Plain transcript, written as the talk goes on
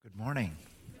Morning.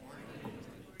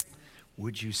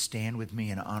 Would you stand with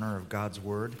me in honor of God's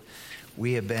word?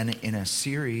 We have been in a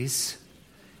series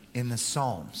in the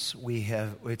Psalms.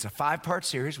 It's a 5-part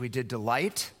series. We did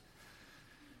delight,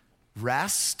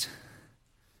 rest,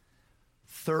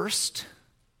 thirst,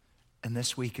 and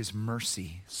this week is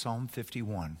mercy, Psalm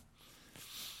 51.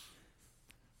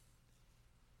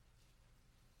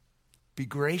 Be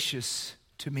gracious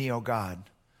to me, O God,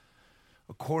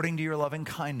 according to your loving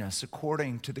kindness,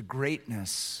 according to the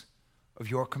greatness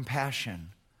of your compassion,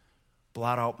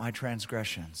 blot out my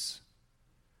transgressions.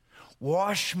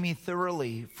 Wash me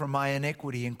thoroughly from my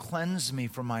iniquity and cleanse me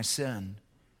from my sin.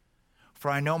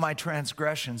 For I know my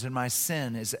transgressions and my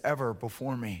sin is ever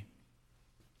before me.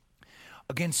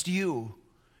 Against you,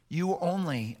 you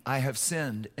only, I have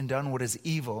sinned and done what is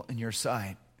evil in your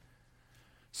sight,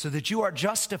 so that you are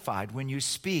justified when you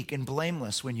speak and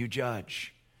blameless when you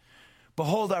judge.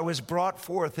 Behold, I was brought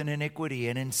forth in iniquity,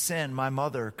 and in sin my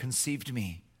mother conceived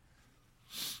me.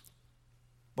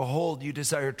 Behold, you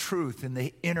desire truth in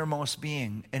the innermost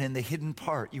being, and in the hidden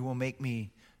part you will make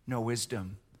me know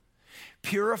wisdom.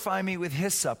 Purify me with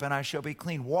hyssop, and I shall be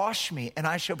clean. Wash me, and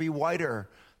I shall be whiter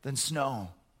than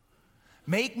snow.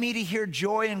 Make me to hear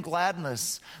joy and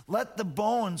gladness. Let the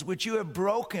bones which you have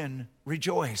broken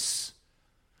rejoice.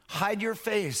 Hide your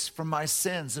face from my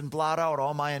sins and blot out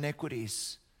all my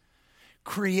iniquities.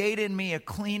 Create in me a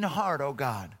clean heart, O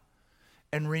God,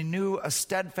 and renew a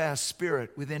steadfast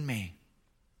spirit within me.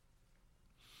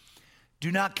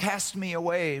 Do not cast me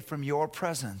away from your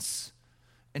presence,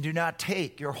 and do not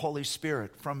take your Holy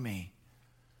Spirit from me.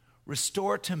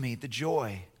 Restore to me the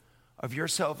joy of your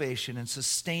salvation and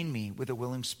sustain me with a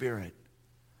willing spirit.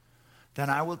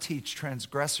 Then I will teach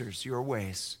transgressors your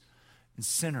ways, and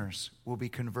sinners will be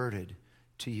converted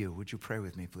to you. Would you pray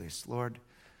with me, please? Lord,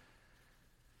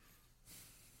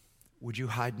 would you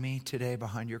hide me today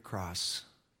behind your cross?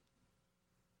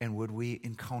 And would we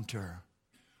encounter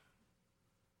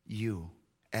you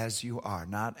as you are,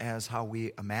 not as how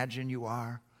we imagine you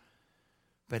are,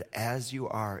 but as you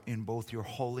are in both your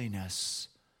holiness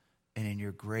and in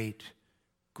your great,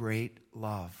 great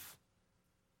love.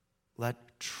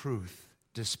 Let truth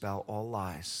dispel all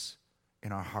lies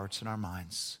in our hearts and our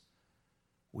minds.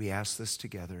 We ask this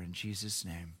together in Jesus'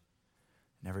 name.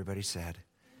 And everybody said,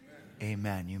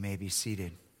 Amen. You may be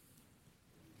seated.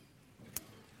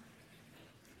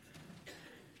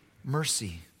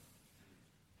 Mercy.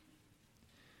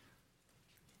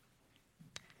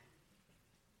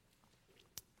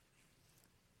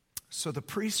 So the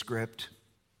prescript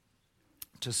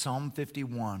to Psalm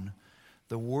 51,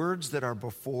 the words that are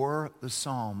before the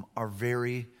psalm are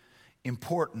very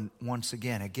important once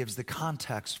again. It gives the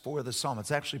context for the psalm. It's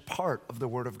actually part of the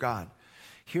Word of God.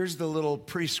 Here's the little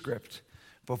prescript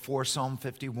before Psalm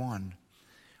 51.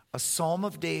 A psalm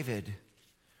of David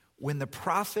when the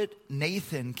prophet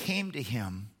Nathan came to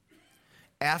him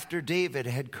after David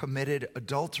had committed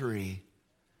adultery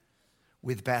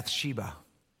with Bathsheba.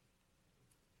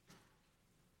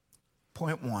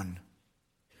 Point 1,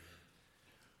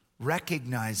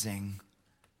 recognizing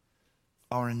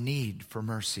our need for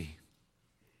mercy.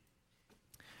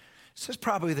 This is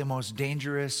probably the most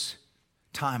dangerous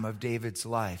time of David's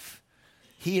life.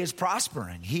 He is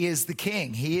prospering. He is the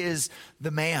king. He is the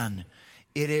man.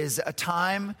 It is a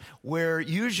time where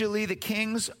usually the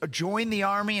kings join the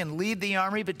army and lead the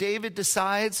army, but David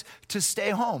decides to stay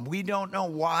home. We don't know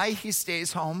why he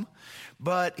stays home,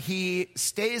 but he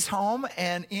stays home,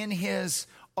 and in his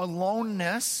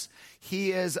aloneness,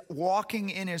 he is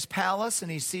walking in his palace and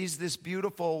he sees this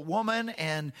beautiful woman,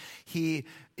 and he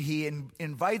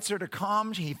invites her to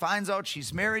come. He finds out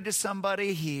she's married to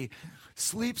somebody. He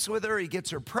sleeps with her. He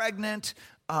gets her pregnant.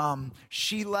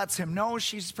 She lets him know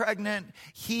she's pregnant.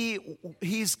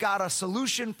 He's got a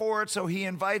solution for it, so he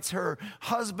invites her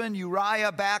husband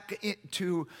Uriah back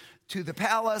to the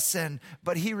palace,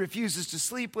 but he refuses to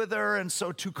sleep with her, and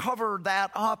so to cover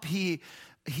that up, he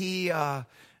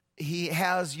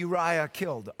has Uriah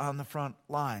killed on the front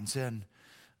lines, and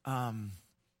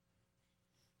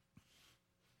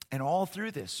all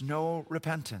through this, no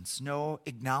repentance, no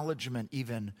acknowledgement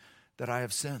even that I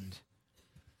have sinned.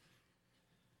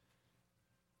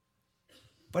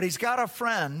 But he's got a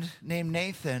friend named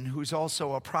Nathan who's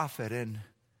also a prophet, and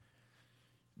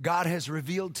God has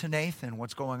revealed to Nathan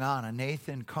what's going on, and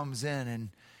Nathan comes in and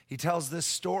he tells this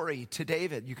story to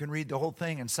David. You can read the whole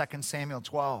thing in 2 Samuel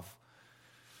 12.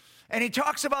 And he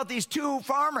talks about these two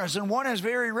farmers, and one is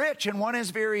very rich and one is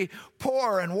very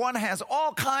poor, and one has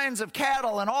all kinds of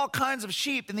cattle and all kinds of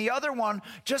sheep, and the other one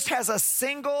just has a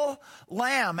single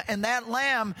lamb, and that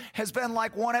lamb has been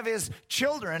like one of his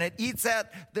children. It eats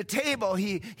at the table.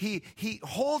 He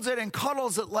holds it and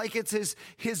cuddles it like it's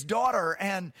his daughter.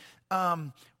 And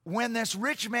when this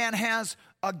rich man has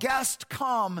a guest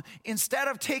come, instead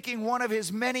of taking one of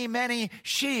his many, many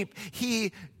sheep,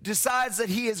 he decides that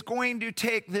he is going to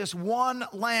take this one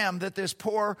lamb that this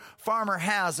poor farmer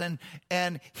has,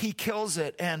 and he kills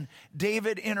it. And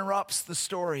David interrupts the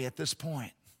story at this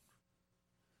point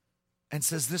and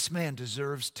says, this man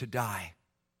deserves to die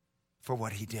for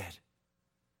what he did.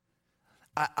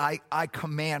 I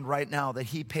command right now that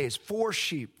he pays 4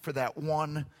 sheep for that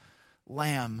one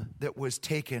lamb that was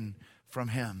taken from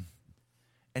him.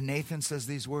 And Nathan says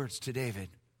these words to David: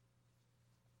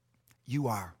 you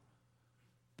are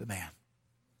the man.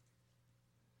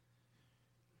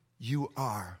 You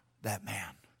are that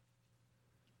man.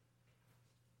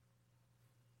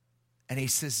 And he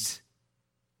says,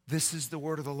 this is the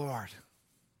word of the Lord.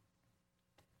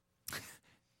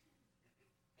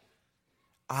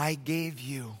 I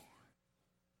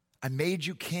made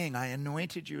you king. I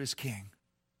anointed you as king.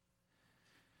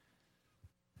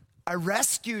 I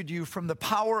rescued you from the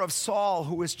power of Saul,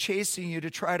 who was chasing you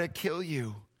to try to kill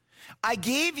you. I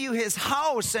gave you his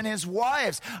house and his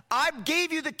wives. I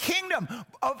gave you the kingdom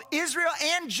of Israel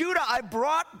and Judah. I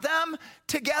brought them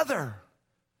together.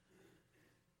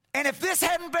 And if this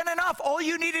hadn't been enough, all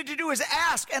you needed to do is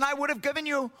ask, and I would have given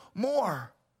you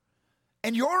more.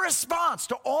 And your response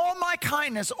to all my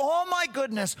kindness, all my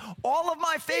goodness, all of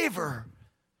my favor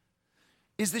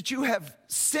is that you have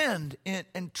sinned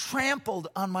and trampled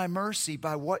on my mercy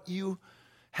by what you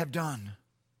have done.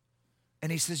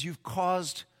 And he says, you've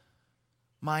caused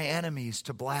my enemies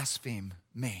to blaspheme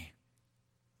me.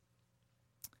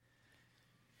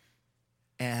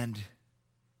 And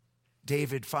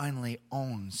David finally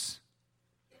owns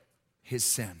his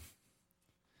sin.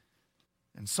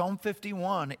 And Psalm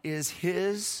 51 is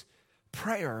his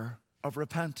prayer of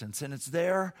repentance. And it's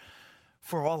there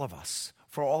for all of us,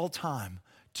 for all time,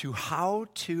 to how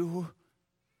to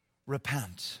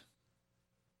repent.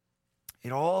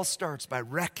 It all starts by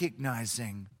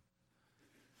recognizing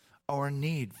our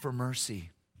need for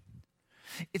mercy.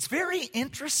 It's very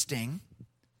interesting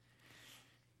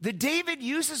that David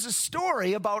uses a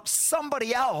story about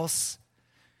somebody else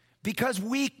because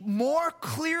we more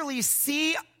clearly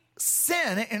see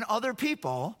sin in other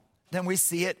people than we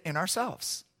see it in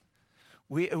ourselves.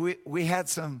 We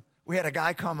had a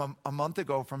guy come a month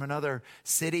ago from another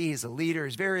city. He's a leader.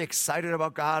 He's very excited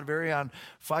about God, very on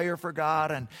fire for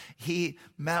God. And he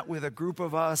met with a group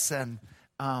of us, and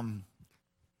I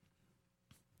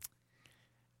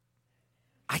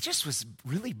just was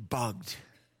really bugged.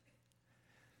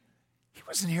 He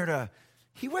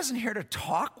wasn't here to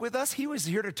talk with us. He was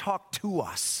here to talk to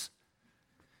us.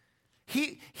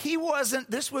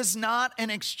 This was not an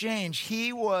exchange.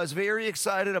 He was very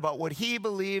excited about what he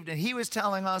believed, and he was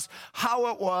telling us how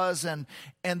it was, and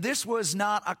this was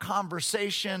not a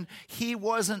conversation. He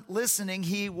wasn't listening.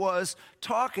 He was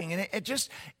talking, and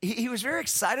he was very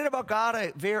excited about God,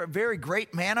 a very, very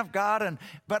great man of God,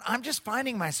 but I'm just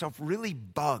finding myself really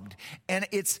bugged, and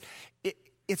it's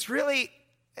really,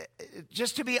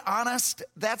 just to be honest,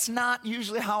 that's not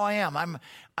usually how I am.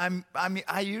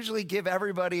 I usually give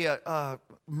everybody a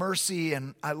mercy,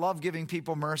 and I love giving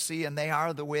people mercy, and they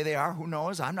are the way they are. Who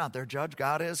knows? I'm not their judge.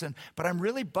 God is. But I'm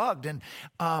really bugged. And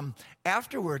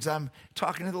afterwards, I'm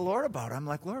talking to the Lord about it. I'm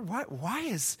like, Lord,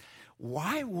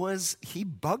 why was he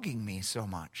bugging me so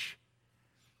much?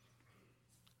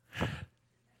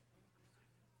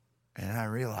 And I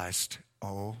realized,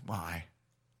 oh my,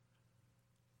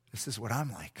 this is what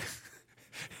I'm like.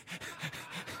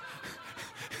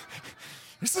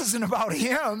 This isn't about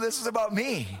him. This is about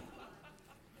me.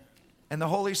 And the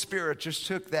Holy Spirit just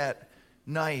took that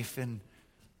knife and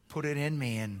put it in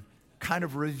me and kind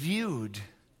of reviewed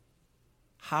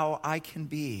how I can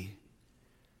be.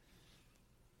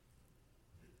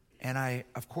 And I,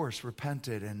 of course,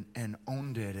 repented and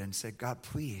owned it and said, God,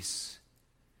 please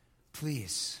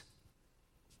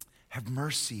have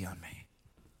mercy on me.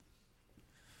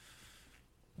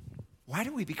 Why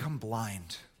do we become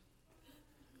blind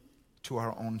to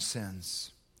our own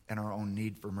sins and our own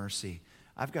need for mercy?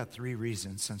 I've got 3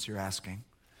 reasons, since you're asking.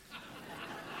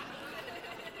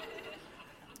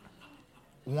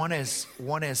 One is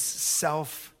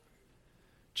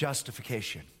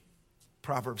self-justification.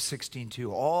 Proverbs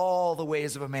 16:2. All the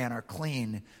ways of a man are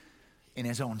clean in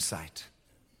his own sight,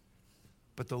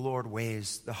 but the Lord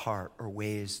weighs the heart, or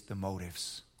weighs the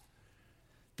motives.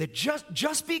 That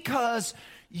just because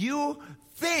you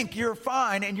think you're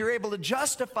fine and you're able to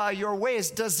justify your ways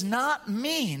does not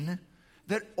mean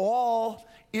that all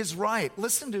is right.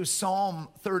 Listen to Psalm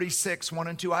 36, 1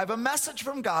 and 2. I have a message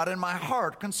from God in my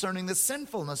heart concerning the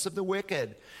sinfulness of the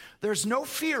wicked. There's no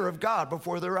fear of God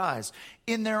before their eyes.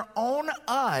 In their own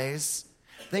eyes,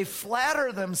 they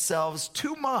flatter themselves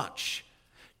too much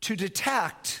to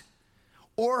detect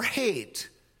or hate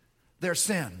their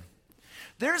sin.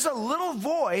 There's a little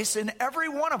voice in every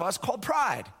one of us called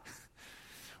pride,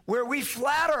 where we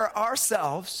flatter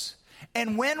ourselves,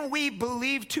 and when we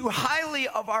believe too highly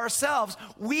of ourselves,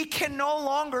 we can no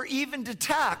longer even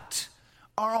detect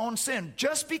our own sin.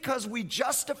 Just because we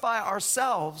justify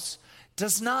ourselves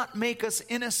does not make us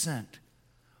innocent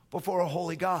before a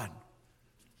holy God.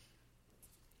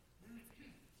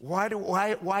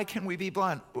 Why can we be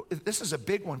blind? This is a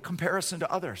big one, comparison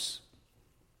to others.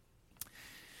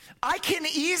 I can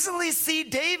easily see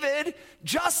David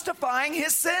justifying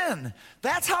his sin.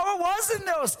 That's how it was in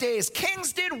those days.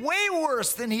 Kings did way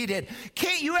worse than he did.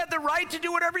 You had the right to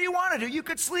do whatever you wanted to. You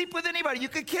could sleep with anybody. You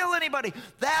could kill anybody.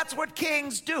 That's what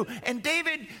kings do. And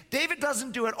David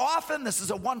doesn't do it often. This is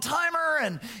a one-timer,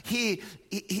 and he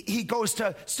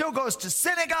still goes to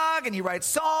synagogue, and he writes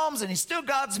psalms, and he's still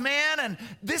God's man. And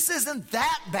this isn't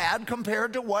that bad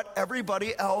compared to what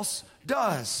everybody else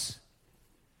does.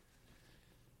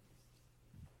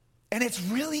 And it's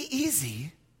really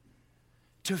easy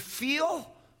to feel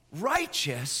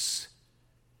righteous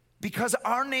because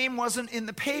our name wasn't in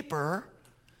the paper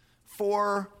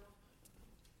for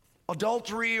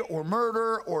adultery or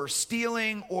murder or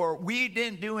stealing, or we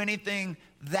didn't do anything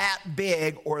that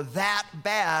big or that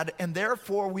bad, and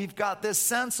therefore we've got this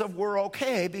sense of we're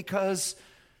okay because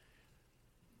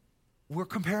we're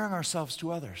comparing ourselves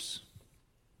to others.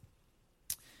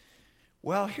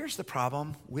 Well, here's the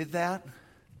problem with that.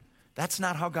 That's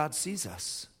not how God sees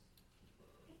us.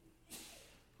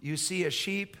 You see a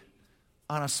sheep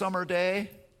on a summer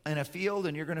day in a field,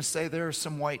 and you're going to say there are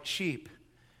some white sheep.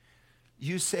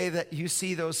 You say that you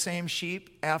see those same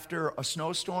sheep after a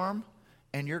snowstorm,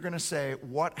 and you're going to say,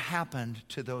 what happened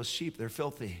to those sheep? They're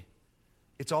filthy.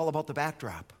 It's all about the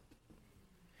backdrop.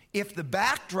 If the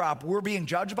backdrop we're being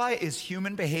judged by is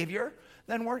human behavior,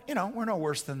 then we're no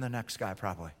worse than the next guy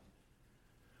probably.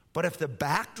 But if the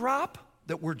backdrop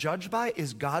that we're judged by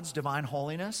is God's divine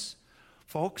holiness,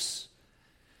 folks,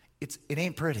 it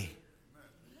ain't pretty.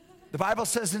 The Bible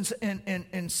says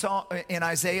in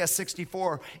Isaiah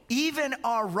 64, even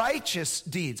our righteous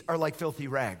deeds are like filthy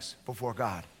rags before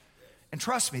God. And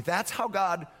trust me, that's how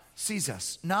God sees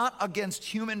us. Not against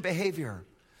human behavior,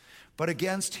 but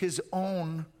against his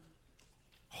own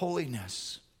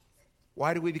holiness.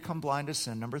 Why do we become blind to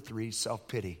sin? Number 3,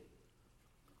 self-pity.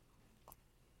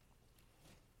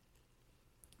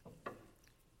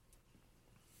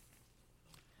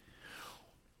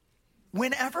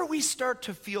 Whenever we start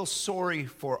to feel sorry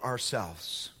for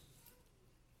ourselves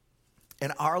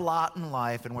and our lot in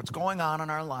life and what's going on in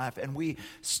our life, and we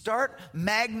start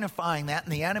magnifying that,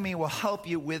 and the enemy will help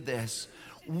you with this,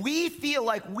 we feel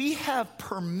like we have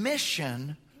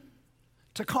permission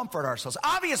to comfort ourselves.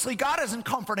 Obviously, God isn't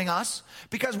comforting us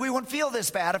because we wouldn't feel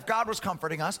this bad if God was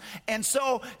comforting us. And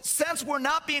so, since we're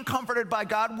not being comforted by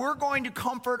God, we're going to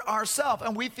comfort ourselves.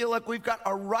 And we feel like we've got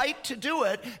a right to do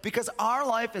it because our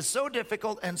life is so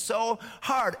difficult and so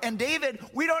hard. And David,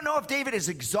 we don't know if David is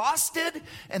exhausted,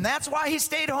 and that's why he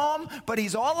stayed home, but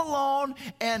he's all alone,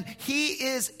 and he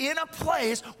is in a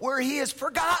place where he has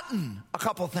forgotten a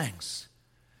couple things.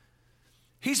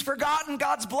 He's forgotten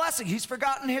God's blessing. He's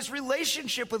forgotten his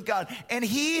relationship with God. And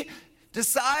he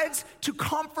decides to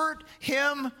comfort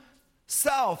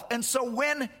himself. And so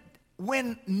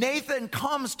when Nathan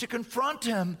comes to confront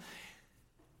him,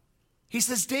 he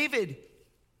says, David,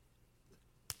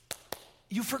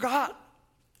 you forgot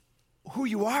who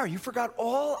you are. You forgot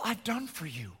all I've done for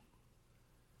you.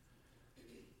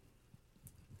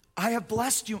 I have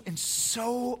blessed you in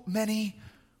so many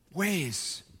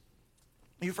ways.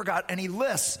 You forgot, and he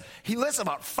lists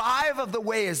about 5 of the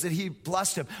ways that he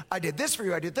blessed him. I did this for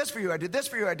you, I did this for you, I did this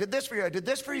for you, I did this for you, I did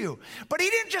this for you. But he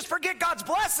didn't just forget God's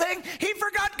blessing, he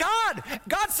forgot God.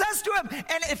 God says to him,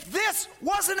 and if this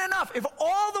wasn't enough, if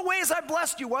all the ways I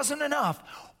blessed you wasn't enough,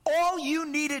 all you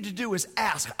needed to do is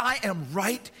ask. I am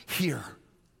right here.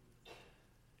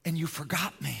 And you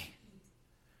forgot me.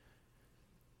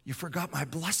 You forgot my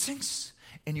blessings,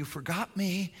 and you forgot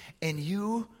me, and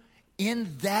you,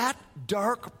 in that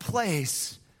dark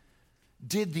place,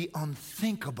 did the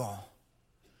unthinkable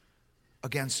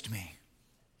against me.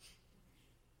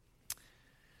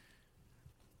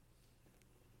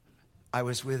 I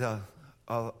was with a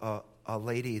a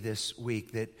lady this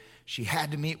week that she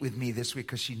had to meet with me this week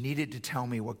because she needed to tell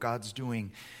me what God's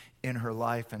doing in her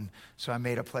life. And so I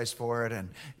made a place for it, and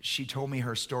she told me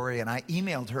her story, and I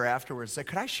emailed her afterwards, said,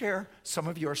 could I share some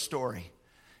of your story?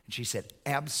 And she said,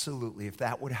 absolutely, if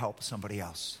that would help somebody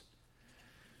else.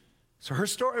 So her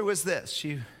story was this.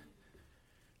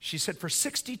 She said, for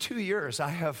 62 years, I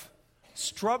have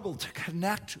struggled to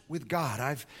connect with God.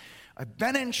 I've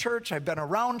been in church, I've been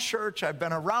around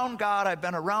God, I've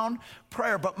been around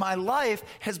prayer, but my life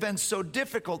has been so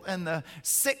difficult, and the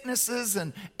sicknesses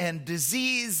and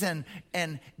disease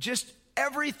and just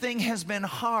everything has been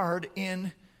hard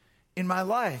in my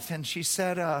life. And she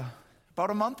said,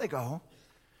 about a month ago,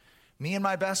 me and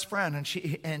my best friend,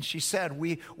 and she said,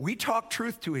 we talked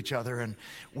truth to each other, and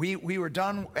we were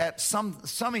done at some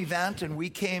event, and we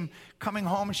coming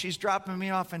home, and she's dropping me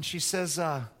off, and she says,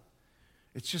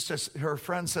 it's just as her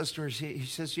friend says to her, he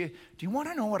says, do you want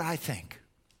to know what I think?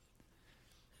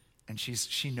 And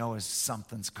she knows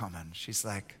something's coming. She's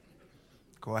like,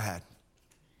 go ahead.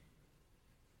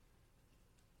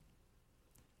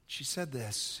 She said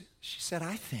this. She said,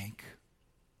 I think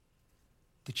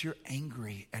that you're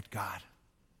angry at God.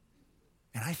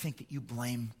 And I think that you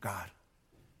blame God.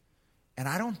 And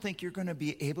I don't think you're going to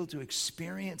be able to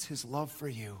experience his love for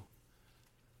you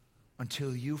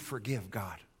until you forgive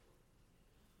God.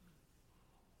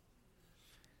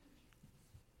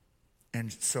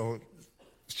 And so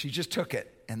she just took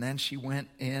it, and then she went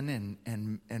in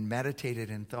and meditated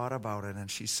and thought about it, and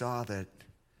she saw the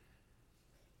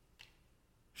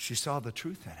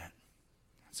truth in it.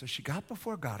 So she got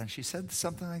before God, and she said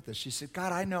something like this. She said,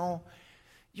 God, I know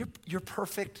you're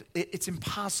perfect. It's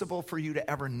impossible for you to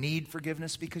ever need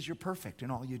forgiveness because you're perfect in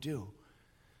all you do.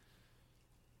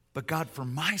 But God, for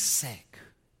my sake,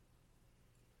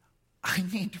 I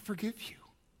need to forgive you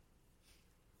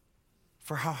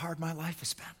for how hard my life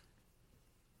has been.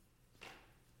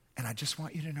 And I just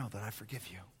want you to know that I forgive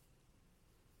you.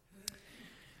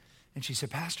 And she said,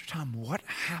 Pastor Tom, what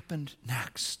happened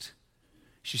next?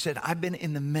 She said, I've been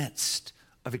in the midst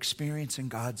of experiencing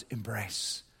God's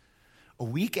embrace. A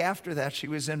week after that, she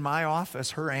was in my office,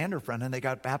 her and her friend, and they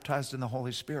got baptized in the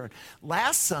Holy Spirit.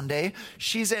 Last Sunday,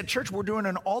 she's at church. We're doing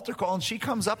an altar call, and she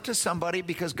comes up to somebody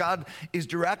because God is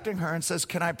directing her and says,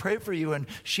 can I pray for you? And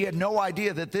she had no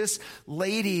idea that this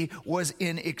lady was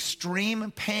in extreme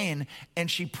pain,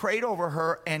 and she prayed over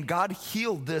her, and God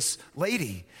healed this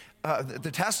lady.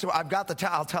 The testimony, I've got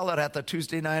I'll tell it at the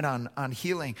Tuesday night on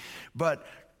healing, but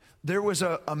there was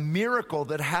a miracle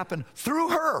that happened through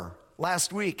her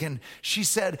last week, and she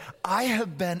said, I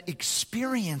have been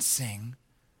experiencing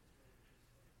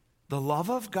the love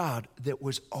of God that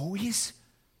was always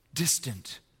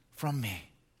distant from me.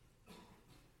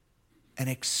 And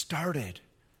it started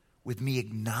with me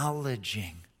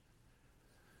acknowledging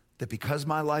that because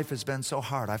my life has been so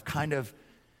hard, I've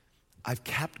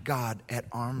kept God at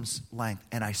arm's length,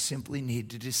 and I simply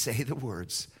needed to say the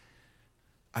words,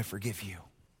 I forgive you.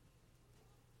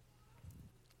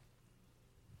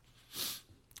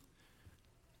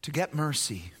 To get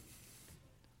mercy,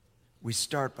 we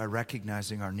start by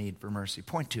recognizing our need for mercy.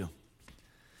 Point 2,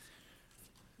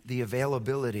 the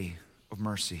availability of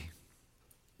mercy.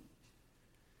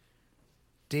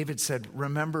 David said,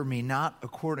 remember me not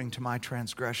according to my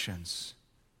transgressions,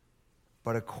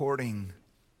 but according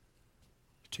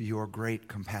to your great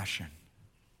compassion.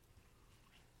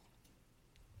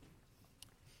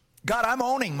 God, I'm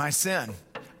owning my sin.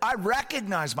 I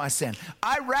recognize my sin.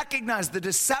 I recognize the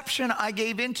deception I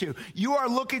gave into. You are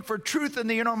looking for truth in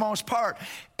the innermost part,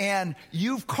 and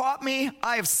you've caught me.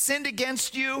 I have sinned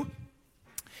against you.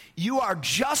 You are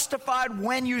justified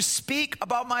when you speak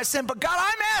about my sin. But God,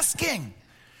 I'm asking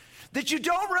that you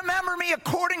don't remember me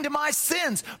according to my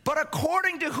sins, but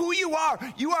according to who you are.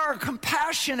 You are a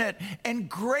compassionate and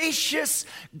gracious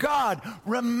God.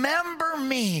 Remember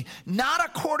me, not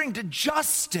according to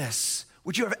justice,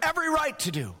 which you have every right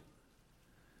to do,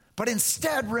 but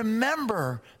instead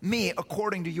remember me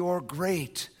according to your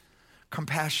great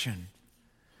compassion.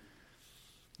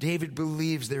 David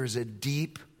believes there is a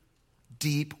deep,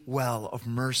 deep well of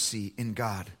mercy in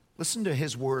God. Listen to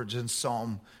his words in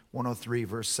Psalm 103,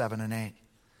 verse 7 and 8.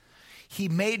 He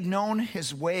made known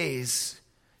his ways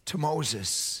to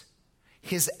Moses,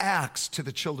 his acts to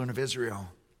the children of Israel.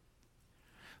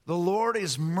 The Lord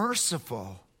is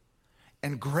merciful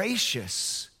and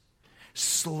gracious,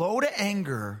 slow to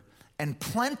anger, and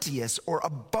plenteous or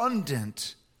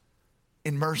abundant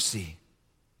in mercy.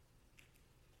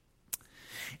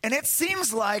 And it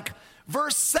seems like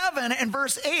verse 7 and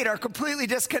verse 8 are completely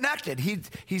disconnected.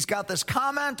 He's got this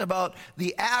comment about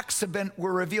the acts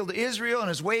were revealed to Israel and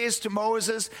his ways to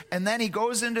Moses, and then he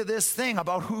goes into this thing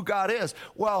about who God is.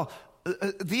 Well,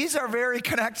 these are very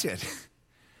connected.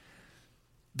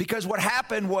 Because what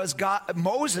happened was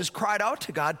Moses cried out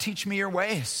to God, teach me your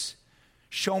ways.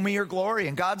 Show me your glory.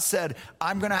 And God said,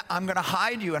 I'm gonna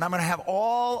hide you, and I'm gonna have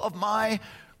all of my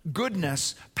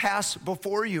goodness pass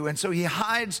before you. And so he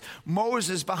hides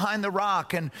Moses behind the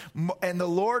rock, and the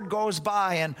Lord goes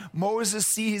by, and Moses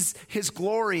sees his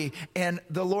glory, and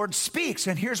the Lord speaks.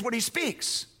 And here's what he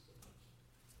speaks: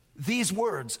 these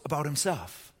words about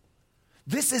himself.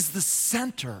 This is the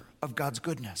center of God's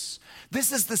goodness.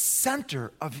 This is the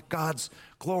center of God's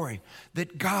glory.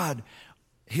 That God,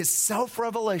 his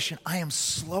self-revelation, I am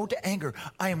slow to anger,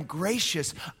 I am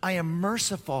gracious, I am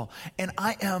merciful, and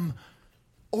I am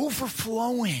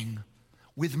overflowing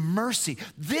with mercy.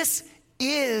 This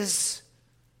is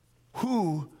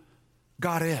who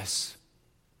God is.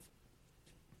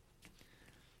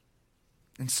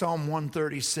 In Psalm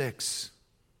 136,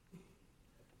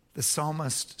 the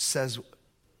psalmist says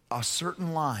a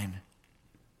certain line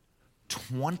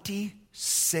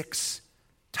 26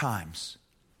 times.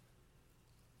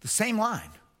 The same line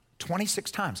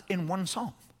 26 times in one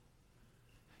psalm.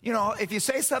 You know, if you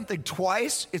say something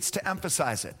twice, it's to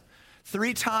emphasize it.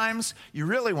 3 times, you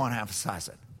really want to emphasize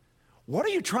it. What are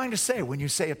you trying to say when you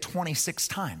say it 26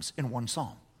 times in one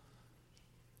psalm?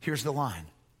 Here's the line: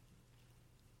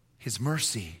 his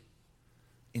mercy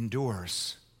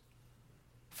endures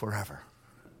forever.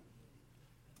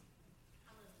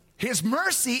 His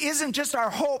mercy isn't just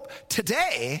our hope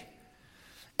today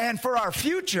and for our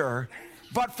future,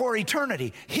 but for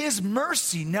eternity. His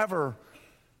mercy never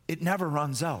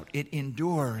runs out. It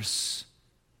endures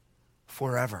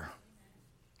forever.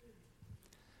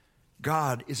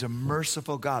 God is a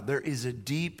merciful God. There is a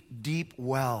deep, deep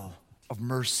well of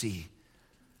mercy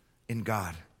in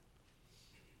God.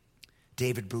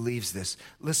 David believes this.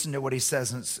 Listen to what he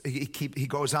says. He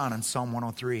goes on in Psalm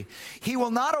 103. He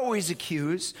will not always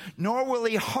accuse, nor will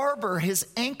he harbor his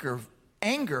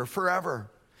anger forever.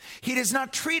 He does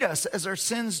not treat us as our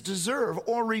sins deserve,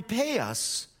 or repay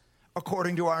us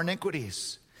according to our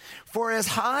iniquities. For as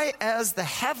high as the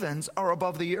heavens are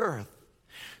above the earth,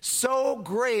 so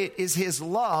great is his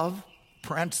love,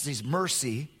 parentheses,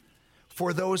 mercy,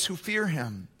 for those who fear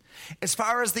him. As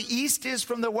far as the east is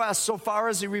from the west, so far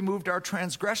as he removed our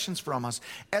transgressions from us.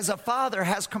 As a father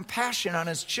has compassion on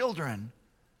his children,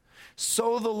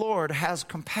 so the Lord has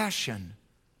compassion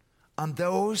on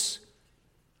those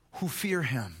who fear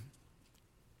him.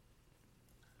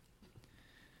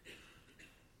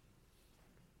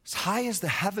 As high as the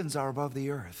heavens are above the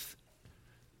earth.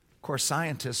 Of course,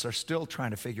 scientists are still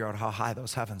trying to figure out how high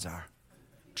those heavens are.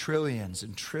 Trillions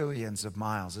and trillions of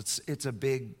miles. It's a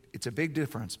big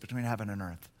difference between heaven and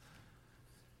earth.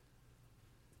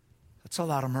 That's a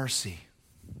lot of mercy.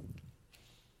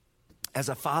 As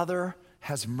a father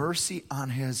has mercy on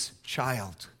his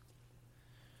child.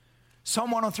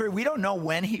 Psalm 103, we don't know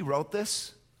when he wrote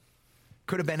this.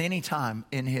 Could have been any time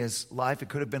in his life. It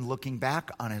could have been looking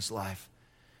back on his life.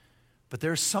 But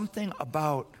there's something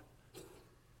about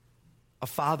a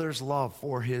father's love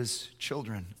for his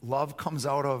children. Love comes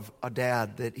out of a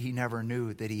dad that he never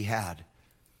knew that he had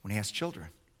when he has children.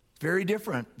 Very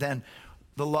different than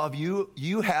the love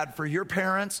you had for your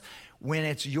parents when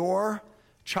it's your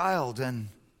child. And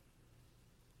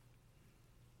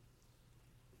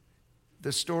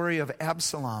the story of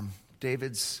Absalom,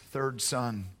 David's third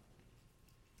son,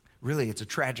 really it's a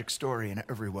tragic story in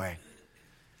every way.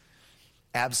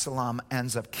 Absalom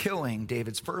ends up killing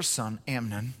David's first son,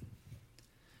 Amnon.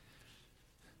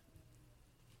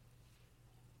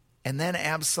 And then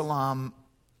Absalom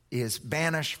is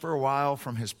banished for a while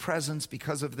from his presence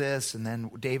because of this, and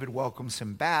then David welcomes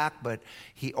him back, but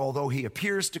although he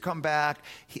appears to come back,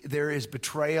 there is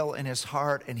betrayal in his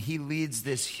heart, and he leads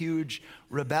this huge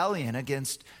rebellion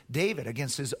against David,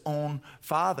 against his own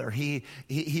father. He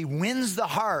wins the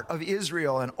heart of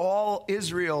Israel, and all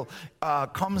Israel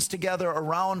comes together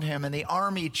around him, and the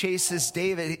army chases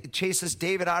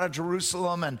David out of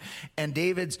Jerusalem, and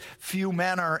David's few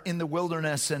men are in the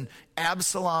wilderness, and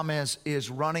Absalom is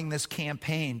running this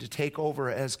campaign to take over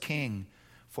as king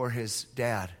for his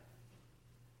dad.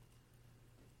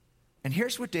 And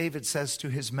here's what David says to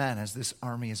his men as this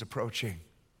army is approaching.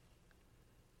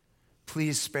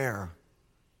 Please spare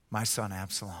my son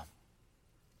Absalom.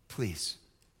 Please.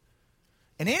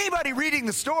 And anybody reading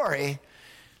the story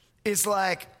is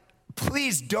like,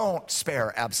 please don't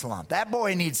spare Absalom. That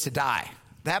boy needs to die.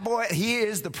 That boy, he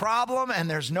is the problem, and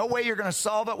there's no way you're going to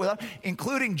solve it without,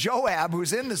 including Joab,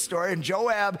 who's in the story. And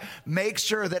Joab makes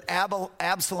sure that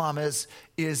Absalom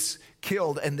is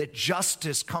killed and that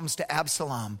justice comes to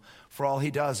Absalom for all he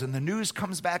does. And the news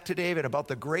comes back to David about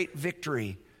the great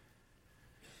victory.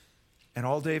 And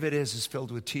all David is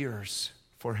filled with tears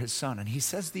for his son. And he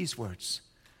says these words,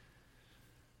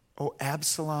 "Oh,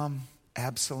 Absalom,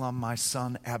 Absalom, my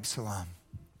son Absalom,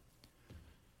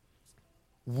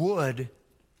 would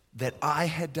that I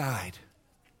had died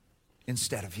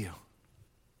instead of you."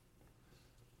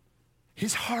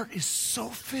 His heart is so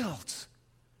filled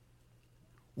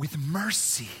with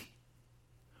mercy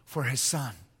for his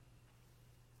son.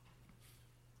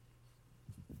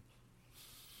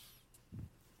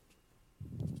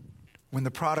 When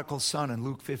the prodigal son in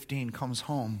Luke 15 comes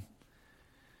home,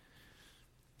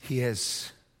 he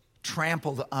has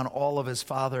trampled on all of his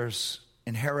father's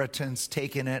inheritance,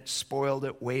 taken it, spoiled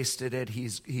it, wasted it.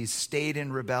 He's stayed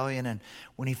in rebellion. And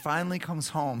when he finally comes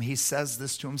home, he says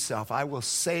this to himself, "I will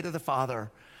say to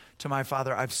my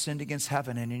father, I've sinned against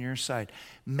heaven and in your sight.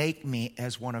 Make me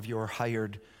as one of your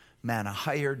hired men." A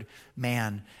hired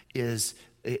man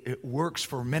it works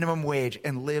for minimum wage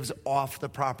and lives off the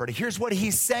property. Here's what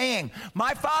he's saying.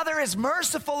 My father is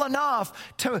merciful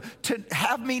enough to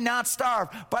have me not starve,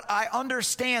 but I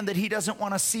understand that he doesn't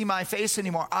want to see my face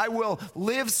anymore. I will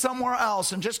live somewhere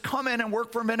else and just come in and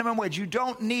work for minimum wage. You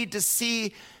don't need to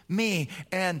see me.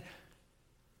 And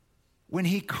when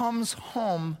he comes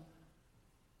home,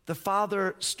 the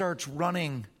father starts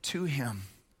running to him.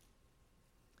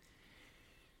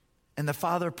 And the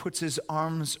father puts his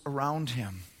arms around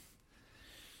him.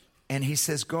 And he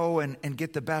says, "Go and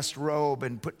get the best robe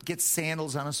and get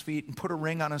sandals on his feet and put a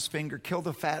ring on his finger. Kill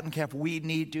the fattened calf. We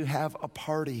need to have a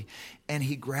party." And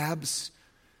he grabs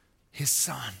his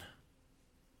son.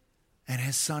 And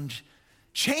his son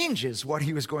changes what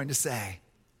he was going to say.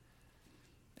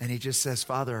 And he just says,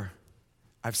 "Father,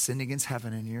 I've sinned against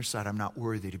heaven and in your sight. I'm not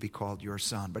worthy to be called your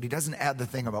son." But he doesn't add the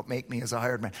thing about "make me as a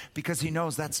hired man," because he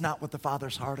knows that's not what the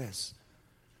father's heart is.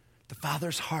 The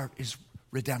father's heart is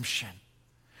redemption.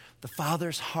 The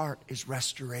father's heart is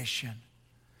restoration.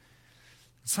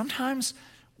 Sometimes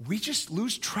we just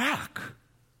lose track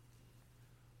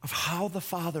of how the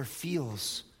father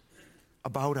feels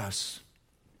about us.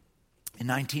 In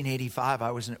 1985, I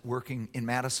was working in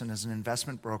Madison as an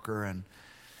investment broker, and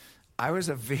I was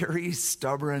a very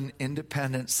stubborn,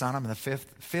 independent son. I'm the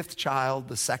fifth child,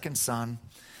 the second son,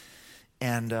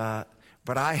 and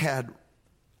but I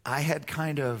had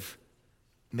kind of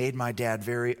made my dad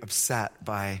very upset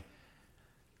by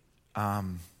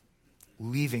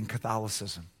leaving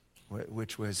Catholicism,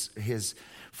 which was his.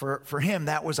 For him,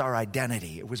 that was our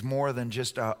identity. It was more than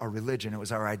just a religion; it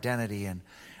was our identity. And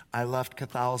I left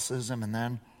Catholicism, and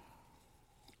then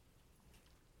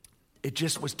it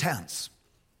just was tense.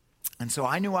 And so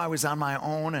I knew I was on my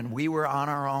own, and we were on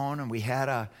our own, and we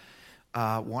had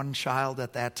one child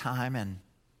at that time, and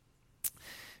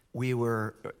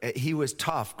he was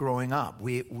tough growing up.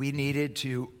 We needed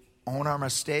to own our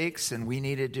mistakes, and we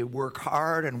needed to work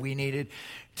hard, and we needed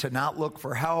to not look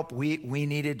for help. We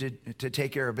needed to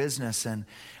take care of business. And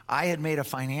I had made a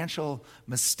financial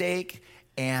mistake,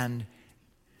 and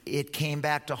it came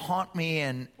back to haunt me,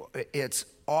 and it's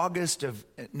August of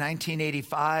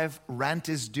 1985, rent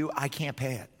is due, I can't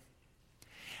pay it.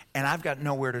 And I've got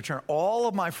nowhere to turn. All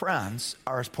of my friends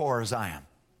are as poor as I am.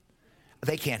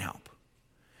 They can't help.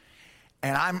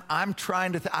 And I'm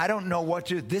trying to, I don't know what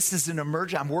to do. This is an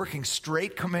emergency. I'm working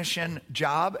straight commission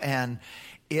job, and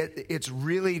it's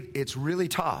really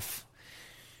tough.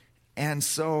 And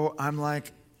so I'm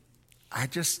like, I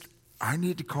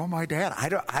need to call my dad.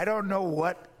 I don't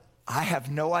know I have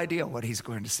no idea what he's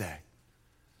going to say.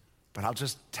 But I'll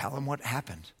just tell him what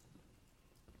happened.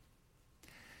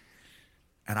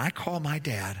 And I call my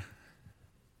dad.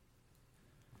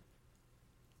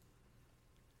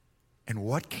 And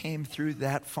what came through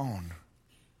that phone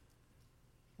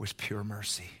was pure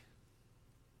mercy.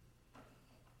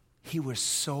 He was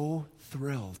so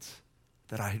thrilled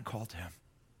that I had called him.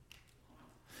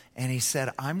 And he said,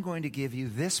 "I'm going to give you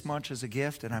this much as a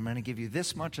gift, and I'm going to give you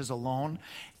this much as a loan,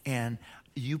 and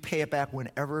you pay it back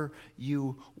whenever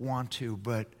you want to,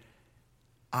 but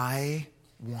I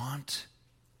want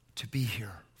to be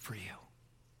here for you."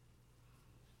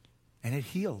 And it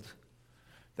healed.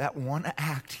 That one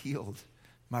act healed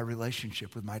my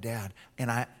relationship with my dad. And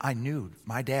I knew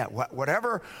my dad,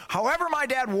 however my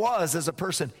dad was as a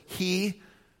person, he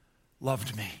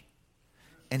loved me.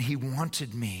 And he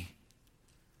wanted me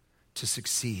to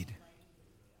succeed.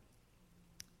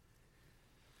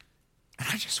 And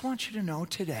I just want you to know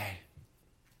today,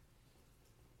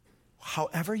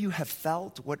 however you have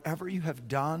felt, whatever you have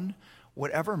done,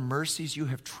 whatever mercies you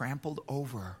have trampled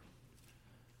over,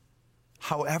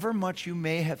 however much you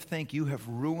may have think you have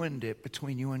ruined it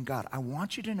between you and God, I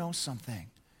want you to know something.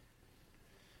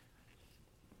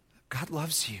 God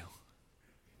loves you.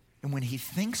 And when he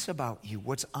thinks about you,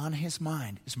 what's on his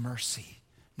mind is mercy,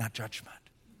 not judgment.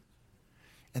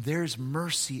 And there's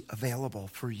mercy available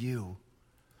for you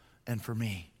and for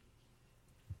me.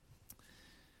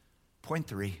 Point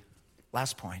 3,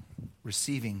 last point,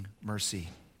 receiving mercy.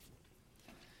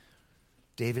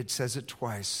 David says it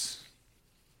twice,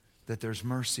 that there's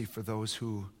mercy for those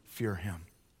who fear him.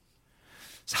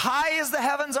 As high as the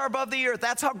heavens are above the earth,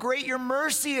 that's how great your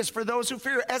mercy is for those who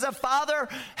fear you. As a father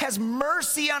has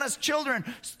mercy on his children,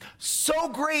 so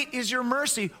great is your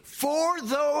mercy for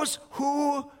those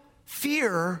who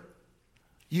fear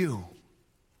you.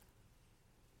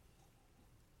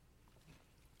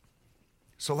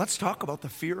 So let's talk about the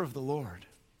fear of the Lord.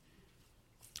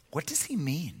 What does he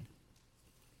mean?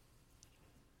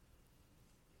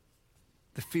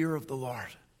 The fear of the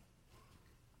Lord.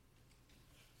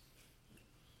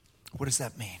 What does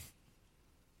that mean?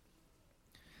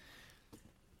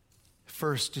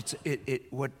 First,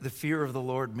 what the fear of the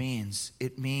Lord means.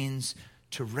 It means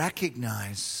to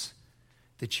recognize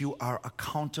that you are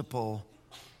accountable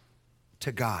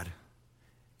to God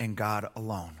and God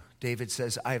alone. David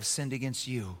says, I have sinned against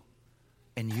you,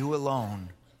 and you alone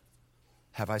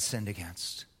have I sinned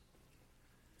against.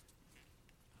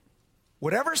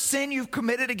 Whatever sin you've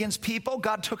committed against people,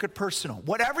 God took it personal.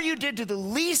 Whatever you did to the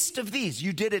least of these,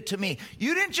 you did it to me.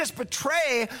 You didn't just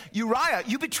betray Uriah,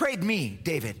 you betrayed me,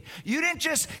 David. You didn't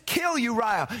just kill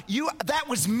Uriah, that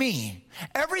was me.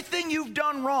 Everything you've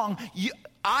done wrong,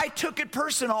 I took it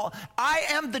personal. I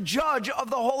am the judge of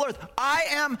the whole earth.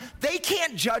 They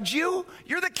can't judge you.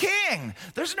 You're the king.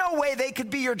 There's no way they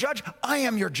could be your judge. I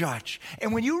am your judge.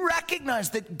 And when you recognize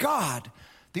that God,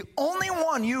 the only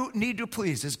one you need to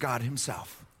please is God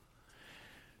himself.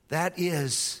 That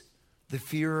is the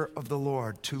fear of the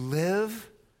Lord, to live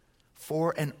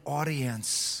for an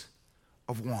audience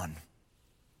of one.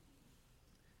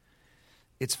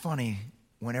 It's funny,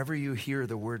 whenever you hear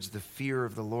the words, the fear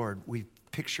of the Lord, we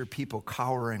picture people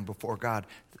cowering before God.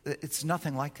 It's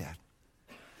nothing like that.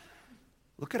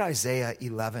 Look at Isaiah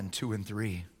 11, 2 and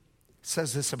 3. It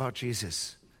says this about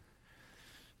Jesus,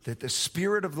 that the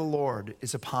Spirit of the Lord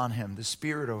is upon him, the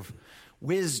Spirit of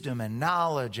wisdom and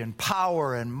knowledge and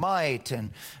power and might.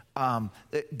 And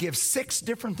it gives 6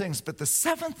 different things, but the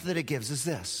 7th that it gives is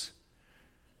this,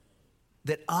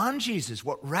 that on Jesus,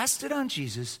 what rested on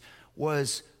Jesus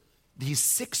was these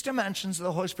 6 dimensions of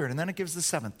the Holy Spirit. And then it gives the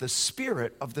 7th, the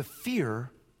spirit of the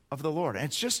fear of the Lord. And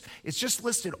it's just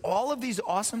listed all of these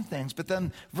awesome things. But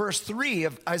then verse 3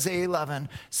 of Isaiah 11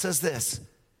 says this,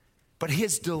 but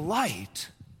his delight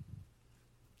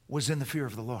was in the fear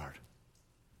of the Lord.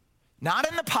 Not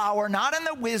in the power, not in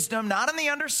the wisdom, not in the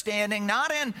understanding,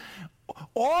 not in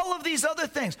all of these other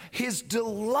things. His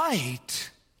delight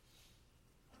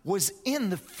was in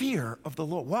the fear of the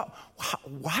Lord.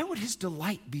 Why would his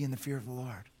delight be in the fear of the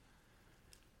Lord?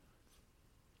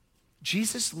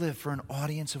 Jesus lived for an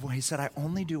audience of one. He said, I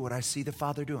only do what I see the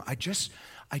Father doing. I just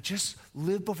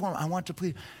live before him. I want to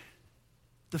please.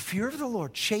 The fear of the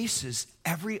Lord chases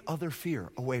every other fear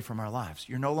away from our lives.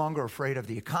 You're no longer afraid of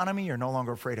the economy. You're no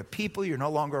longer afraid of people. You're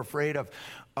no longer afraid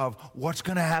of what's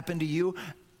going to happen to you.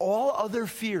 All other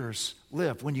fears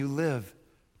live when you live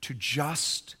to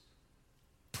just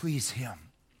please him.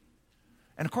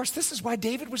 And of course, this is why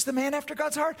David was the man after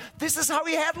God's heart. This is how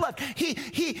he had left.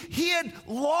 He had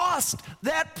lost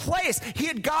that place. He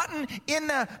had gotten in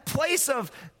the place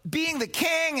of being the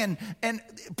king, and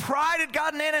pride had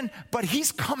gotten in, but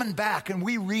he's coming back, and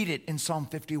we read it in Psalm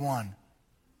 51.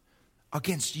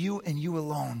 Against you and you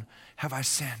alone have I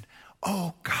sinned.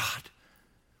 Oh God,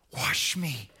 wash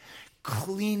me,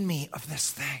 clean me of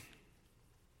this thing.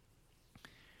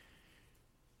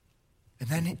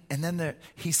 And then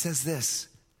he says this,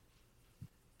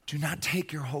 do not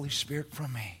take your Holy Spirit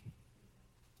from me.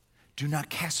 Do not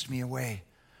cast me away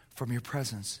from your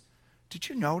presence. Did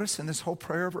you notice in this whole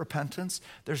prayer of repentance,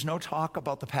 there's no talk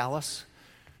about the palace?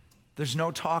 There's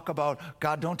no talk about,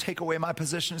 God, don't take away my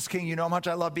position as king. You know how much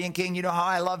I love being king. You know how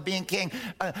I love being king.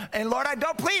 And Lord,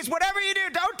 please, whatever you do,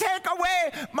 don't take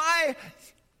away my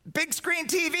big screen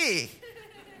TV.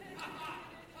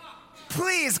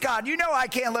 Please, God, you know I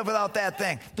can't live without that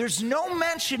thing. There's no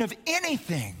mention of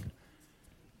anything.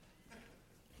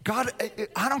 God,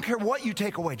 I don't care what you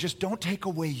take away. Just don't take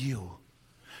away you.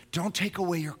 Don't take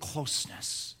away your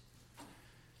closeness.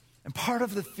 And part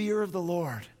of the fear of the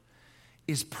Lord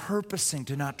is purposing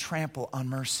to not trample on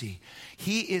mercy.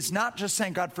 He is not just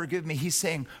saying, God, forgive me. He's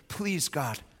saying, please,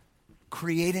 God,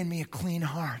 create in me a clean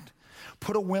heart.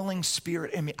 Put a willing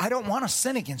spirit in me. I don't want to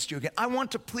sin against you again. I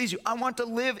want to please you. I want to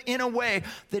live in a way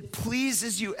that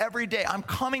pleases you every day. I'm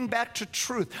coming back to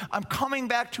truth. I'm coming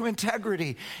back to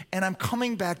integrity. And I'm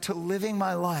coming back to living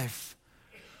my life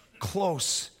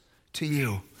close to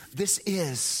you. This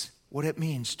is what it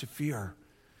means to fear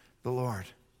the Lord.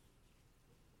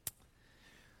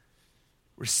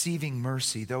 Receiving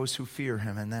mercy, those who fear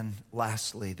him. And then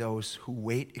lastly, those who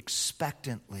wait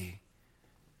expectantly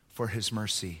for his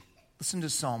mercy. Listen to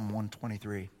Psalm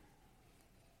 123.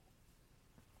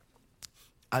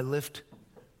 I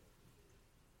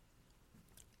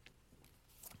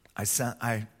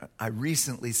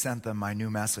recently sent them my new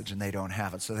message and they don't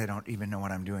have it, so they don't even know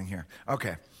what I'm doing here.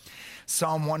 Okay.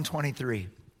 Psalm 123.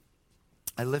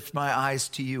 I lift my eyes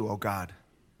to you, O God,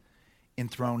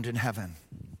 enthroned in heaven.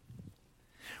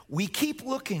 We keep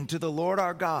looking to the Lord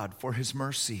our God for his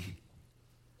mercy.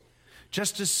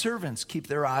 Just as servants keep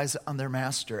their eyes on their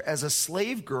master, as a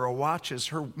slave girl watches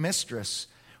her mistress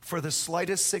for the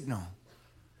slightest signal.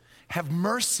 Have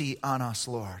mercy on us,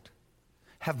 Lord.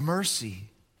 Have mercy.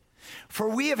 For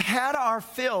we have had our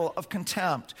fill of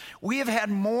contempt. We have had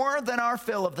more than our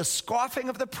fill of the scoffing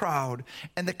of the proud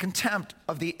and the contempt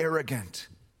of the arrogant.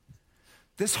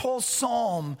 This whole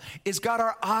psalm is got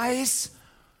our eyes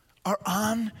are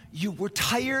on you. We're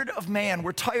tired of man.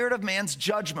 We're tired of man's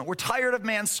judgment. We're tired of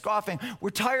man's scoffing.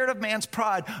 We're tired of man's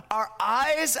pride. Our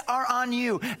eyes are on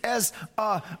you as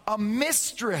a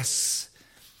mistress,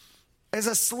 as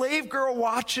a slave girl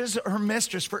watches her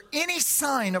mistress. For any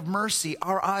sign of mercy,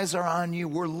 our eyes are on you.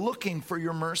 We're looking for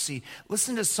your mercy.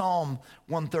 Listen to Psalm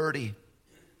 130.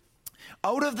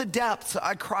 Out of the depths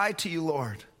I cry to you,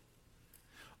 Lord.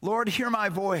 Lord, hear my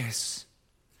voice.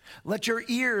 Let your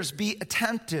ears be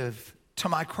attentive to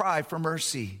my cry for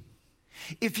mercy.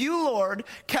 If you, Lord,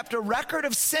 kept a record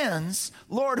of sins,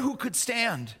 Lord, who could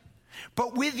stand?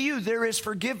 But with you there is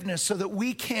forgiveness so that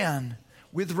we can,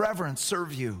 with reverence,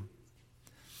 serve you.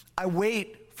 I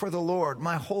wait for the Lord.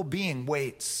 My whole being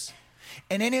waits.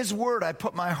 And in his word I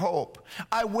put my hope.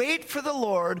 I wait for the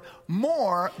Lord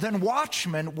more than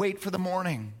watchmen wait for the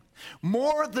morning.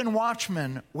 More than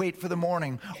watchmen wait for the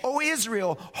morning. O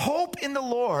Israel, hope in the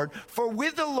Lord, for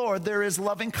with the Lord there is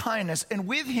loving kindness, and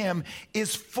with him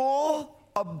is full,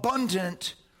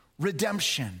 abundant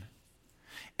redemption.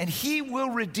 And he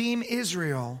will redeem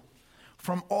Israel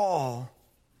from all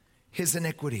his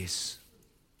iniquities.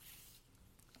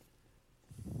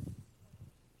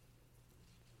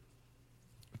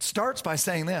 It starts by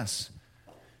saying this.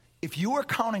 If you were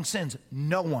counting sins,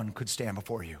 no one could stand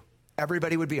before you.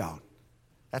 Everybody would be out.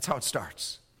 That's how it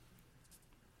starts.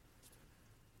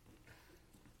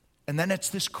 And then it's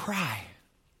this cry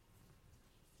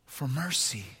for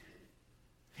mercy.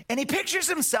 And he pictures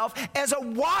himself as a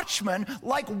watchman,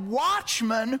 like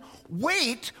watchmen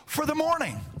wait for the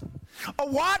morning. A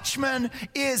watchman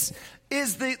is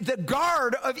the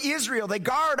guard of Israel. They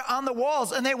guard on the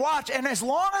walls and they watch. And as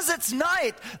long as it's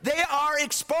night, they are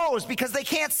exposed because they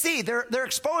can't see. They're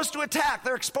exposed to attack.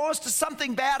 They're exposed to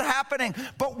something bad happening.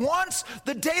 But once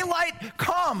the daylight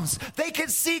comes, they can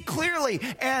see clearly.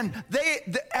 And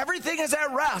everything is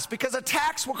at rest because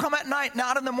attacks will come at night,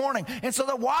 not in the morning. And so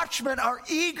the watchmen are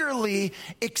eagerly,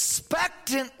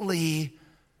 expectantly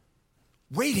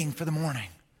waiting for the morning.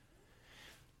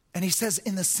 And he says,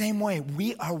 in the same way,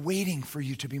 we are waiting for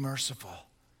you to be merciful.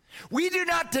 We do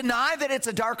not deny that it's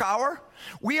a dark hour.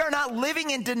 We are not living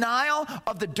in denial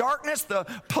of the darkness, the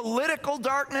political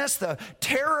darkness, the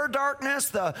terror darkness,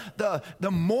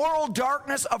 the moral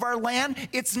darkness of our land.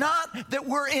 It's not that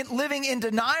we're living in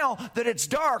denial that it's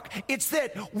dark. It's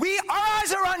that our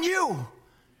eyes are on you.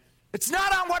 It's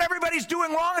not on what everybody's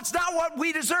doing wrong. It's not what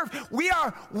we deserve.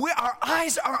 Our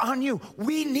eyes are on you.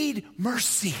 We need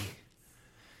mercy.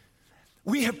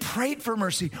 We have prayed for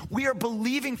mercy. We are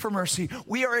believing for mercy.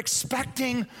 We are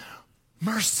expecting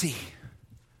mercy.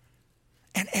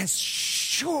 And as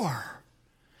sure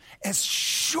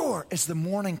as the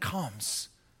morning comes,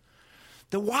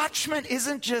 the watchman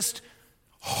isn't just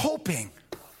hoping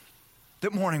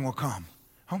that morning will come.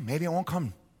 Oh, maybe it won't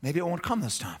come. Maybe it won't come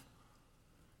this time.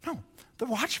 No, the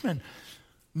watchman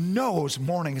knows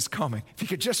morning is coming. If you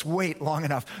could just wait long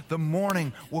enough, the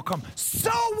morning will come.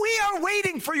 So we are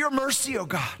waiting for your mercy, oh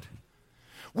God.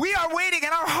 We are waiting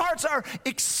and our hearts are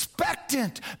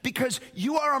expectant because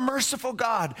you are a merciful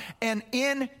God. And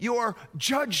in your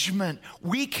judgment,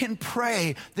 we can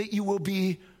pray that you will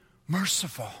be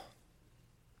merciful.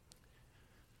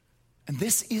 And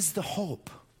this is the hope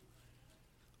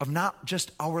of not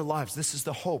just our lives. This is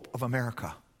the hope of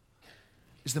America,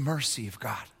 is the mercy of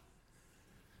God.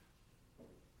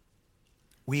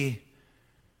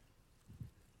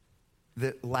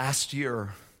 The last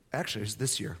year, actually it was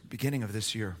this year, beginning of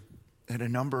this year, had a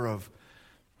number of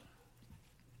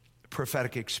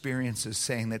prophetic experiences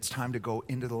saying that it's time to go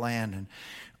into the land, and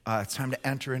it's time to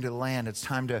enter into the land. It's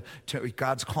time to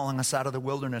God's calling us out of the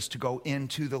wilderness to go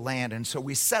into the land. And so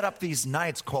we set up these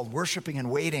nights called Worshiping and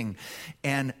Waiting,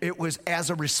 and it was as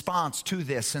a response to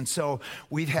this. And so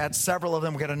we've had several of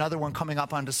them. We've got another one coming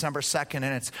up on December 2nd, and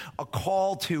it's a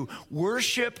call to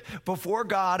worship before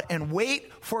God and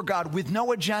wait for God with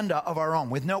no agenda of our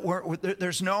own.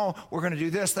 There's no, we're going to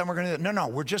do this, then we're going to do that. No,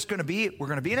 we're just going to be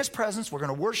in His presence. We're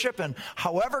going to worship, and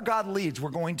however God leads, we're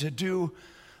going to do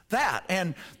that.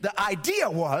 And the idea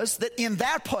was that in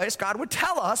that place, God would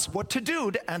tell us what to do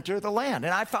to enter the land.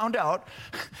 And I found out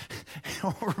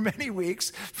over many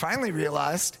weeks, finally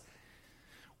realized,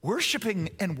 worshiping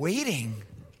and waiting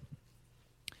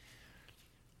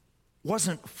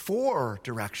wasn't for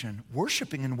direction.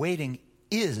 Worshiping and waiting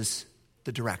is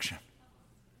the direction.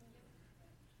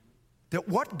 That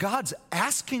what God's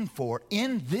asking for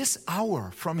in this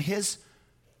hour from His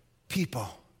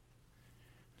people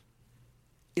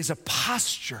is a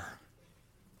posture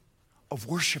of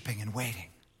worshiping and waiting.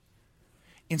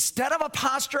 Instead of a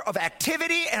posture of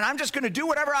activity, and I'm just going to do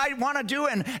whatever I want to do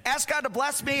and ask God to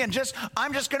bless me, and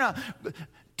I'm just going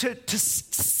to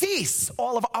cease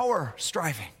all of our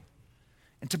striving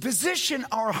and to position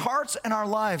our hearts and our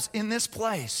lives in this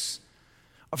place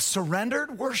of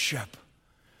surrendered worship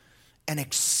and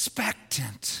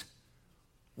expectant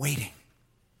waiting.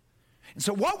 And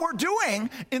so what we're doing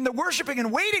in the worshiping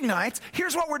and waiting nights,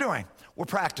 here's what we're doing. We're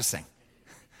practicing.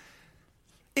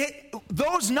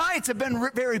 Those nights have been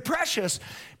very precious,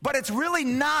 but it's really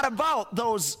not about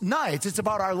those nights. It's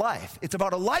about our life. It's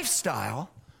about a lifestyle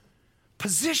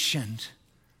positioned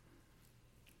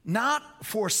not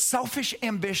for selfish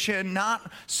ambition, not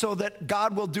so that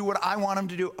God will do what I want Him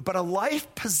to do, but a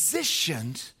life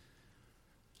positioned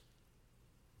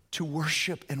to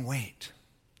worship and wait.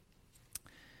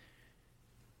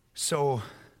 So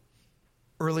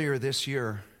earlier this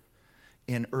year,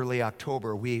 in early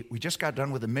October, we just got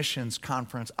done with a missions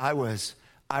conference. I was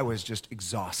just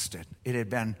exhausted. It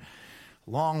had been a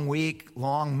long week,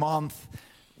 long month,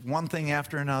 one thing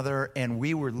after another, and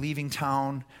we were leaving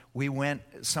town.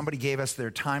 Somebody gave us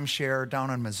their timeshare down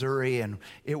in Missouri, and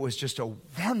it was just a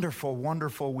wonderful,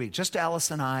 wonderful week. Just Alice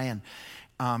and I, and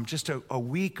just a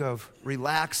week of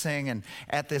relaxing. And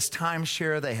at this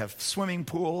timeshare, they have swimming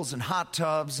pools and hot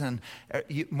tubs. And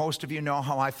most of you know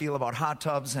how I feel about hot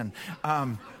tubs. And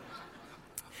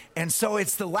so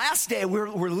it's the last day. We're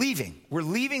leaving. We're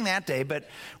leaving that day, but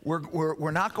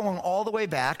we're not going all the way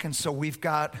back. And so we're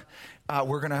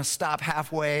going to stop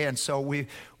halfway. And so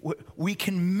we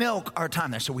can milk our time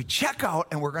there. So we check out,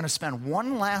 and we're going to spend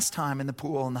one last time in the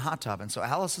pool in the hot tub. And so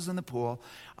Alice is in the pool.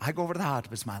 I go over to the hot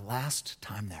tub. It's my last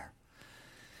time there.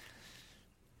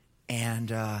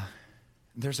 And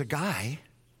there's a guy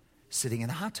sitting in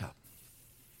the hot tub.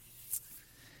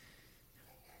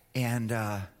 And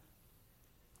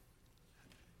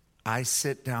I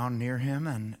sit down near him,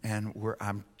 and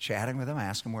I'm chatting with him. I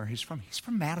ask him where he's from. He's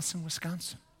from Madison,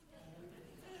 Wisconsin.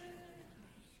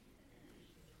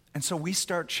 And so we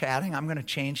start chatting. I'm going to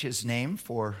change his name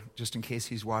for just in case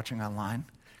he's watching online,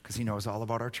 because he knows all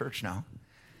about our church now.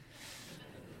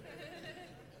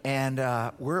 And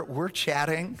we're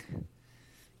chatting,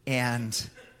 and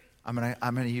I'm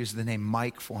going to use the name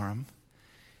Mike for him.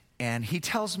 And he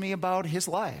tells me about his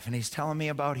life, and he's telling me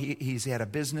about he's had a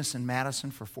business in Madison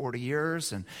for 40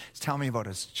 years, and he's telling me about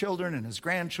his children and his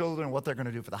grandchildren, what they're going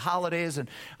to do for the holidays, and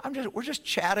we're just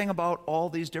chatting about all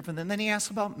these different things. And then he asks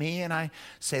about me, and I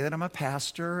say that I'm a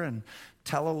pastor, and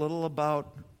tell a little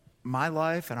about my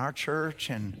life and our church,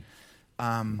 and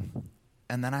then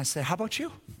I say, "How about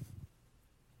you?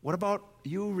 What about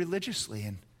you religiously?"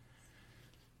 And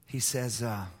he says,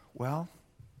 "Well."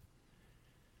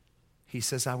 He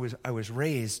says, I was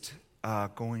raised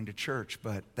going to church,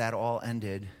 but that all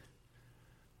ended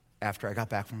after I got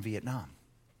back from Vietnam.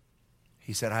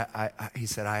 He said, I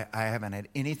haven't had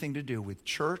anything to do with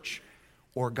church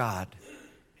or God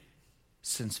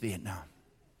since Vietnam.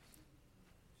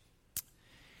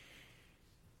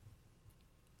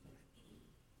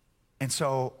 And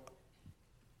so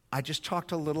I just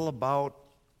talked a little about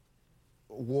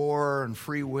war and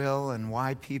free will and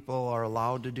why people are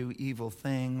allowed to do evil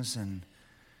things, and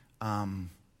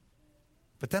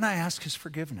but then I asked his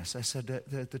forgiveness. I said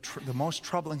the most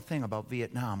troubling thing about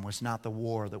Vietnam was not the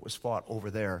war that was fought over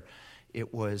there.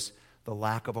 It was the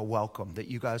lack of a welcome, that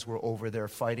you guys were over there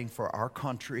fighting for our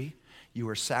country. You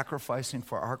were sacrificing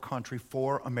for our country,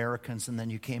 for Americans, and then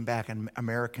you came back and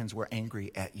Americans were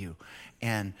angry at you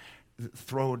and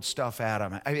throwed stuff at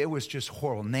them. It was just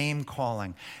horrible, name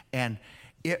calling. And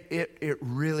it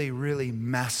really, really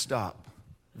messed up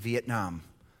Vietnam,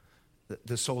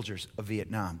 the soldiers of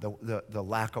Vietnam, the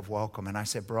lack of welcome. And I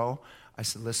said, bro,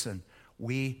 listen,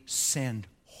 we sinned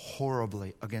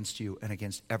horribly against you and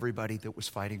against everybody that was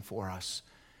fighting for us.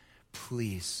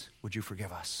 Please, would you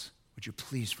forgive us? Would you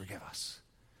please forgive us?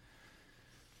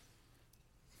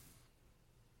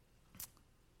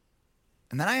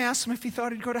 And then I asked him if he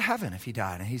thought he'd go to heaven if he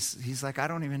died. And he's like, I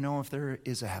don't even know if there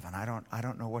is a heaven. I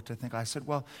don't know what to think. I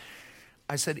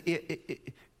said,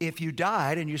 if you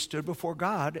died and you stood before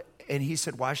God, and he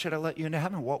said, why should I let you into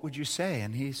heaven? What would you say?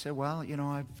 And he said, well,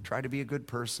 I've tried to be a good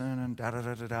person and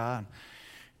da-da-da-da-da.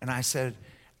 And I said,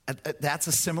 that's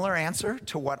a similar answer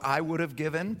to what I would have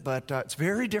given, but it's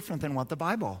very different than what the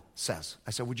Bible says.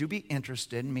 I said, would you be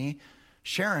interested in me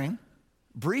sharing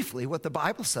briefly what the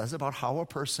Bible says about how a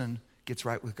person gets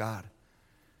right with God?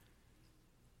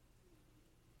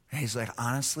 And he's like,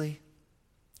 honestly,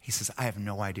 he says, I have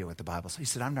no idea what the Bible says. He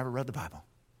said, I've never read the Bible.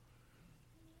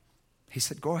 He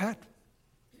said, go ahead.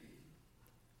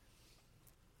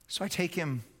 So I take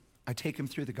him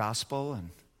through the gospel and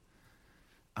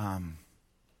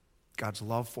God's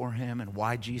love for him and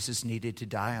why Jesus needed to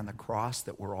die on the cross,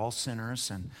 that we're all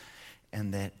sinners,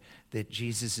 and that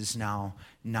Jesus is now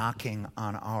knocking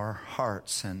on our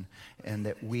hearts, and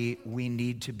that we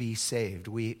need to be saved.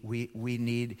 We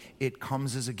need, it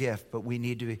comes as a gift, but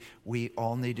we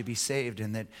all need to be saved,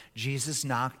 and that Jesus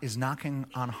is knocking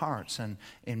on hearts and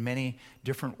in many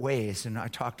different ways. And I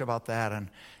talked about that,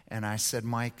 and I said,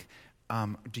 Mike,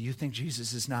 do you think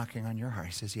Jesus is knocking on your heart?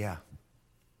 He says, yeah.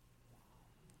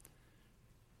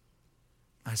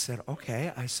 I said,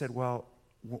 okay. I said, well,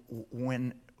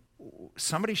 when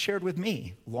somebody shared with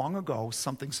me long ago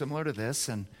something similar to this,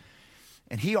 and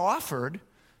he offered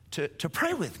to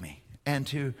pray with me and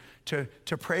to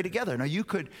pray together. Now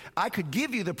I could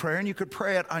give you the prayer and you could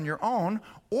pray it on your own,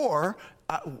 or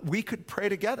we could pray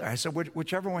together. I said,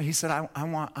 whichever one. He said, I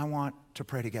want to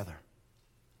pray together.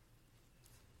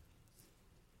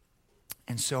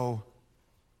 And so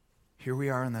here we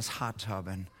are in this hot tub,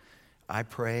 and I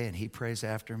pray and he prays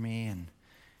after me,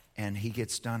 and he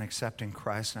gets done accepting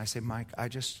Christ. And I say, Mike, I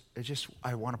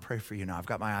want to pray for you now. I've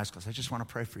got my eyes closed. I just want to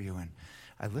pray for you. And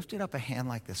I lifted up a hand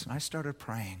like this, and I started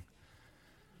praying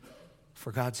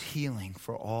for God's healing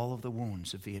for all of the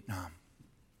wounds of Vietnam.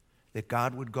 That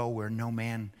God would go where no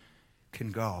man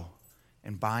can go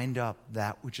and bind up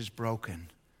that which is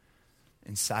broken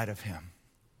inside of him.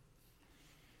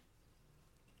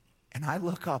 And I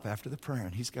look up after the prayer,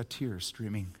 and he's got tears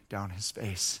streaming down his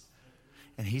face.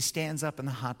 And he stands up in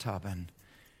the hot tub, and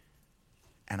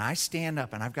I stand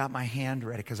up, and I've got my hand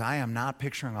ready, because I am not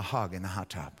picturing a hug in the hot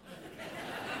tub.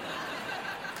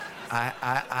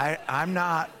 I'm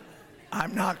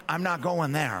not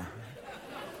going there.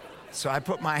 So I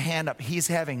put my hand up. He's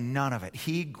having none of it.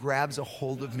 He grabs a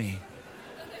hold of me,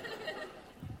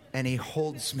 and he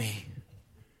holds me,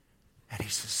 and he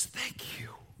says, thank you.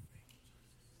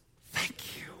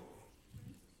 Thank you.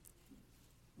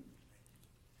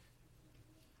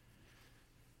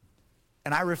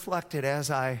 And I reflected as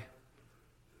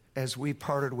we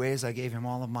parted ways. I gave him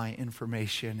all of my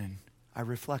information, and I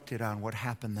reflected on what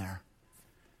happened there.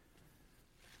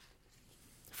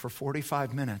 For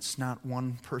 45 minutes, not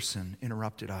one person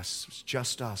interrupted us. It was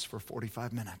just us for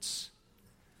 45 minutes.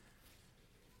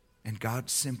 And God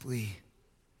simply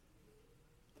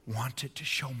wanted to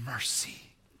show mercy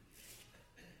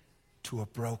to a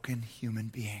broken human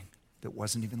being that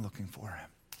wasn't even looking for him.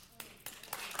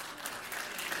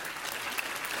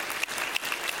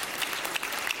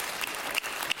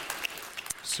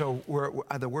 So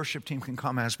the worship team can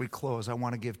come as we close. I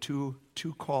want to give two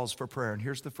calls for prayer, and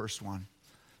here's the first one.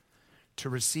 To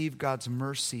receive God's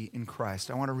mercy in Christ.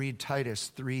 I want to read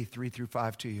Titus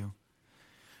 3:3-5 to you.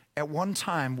 At one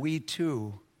time, we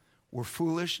too were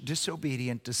foolish,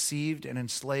 disobedient, deceived, and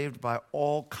enslaved by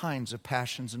all kinds of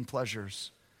passions and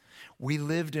pleasures. We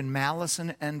lived in malice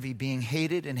and envy, being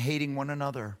hated and hating one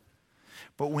another.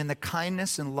 But when the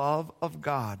kindness and love of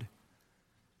God,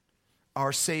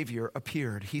 our Savior,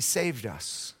 appeared, he saved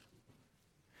us,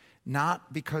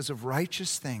 not because of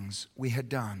righteous things we had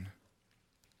done,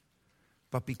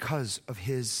 but because of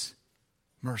his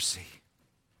mercy.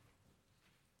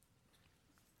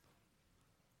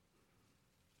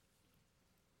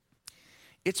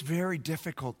 It's very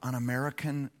difficult on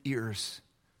American ears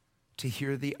to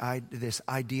hear this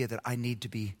idea that I need to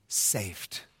be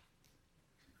saved.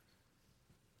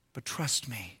 But trust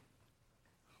me,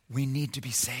 we need to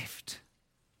be saved.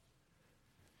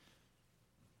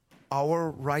 Our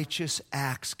righteous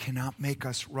acts cannot make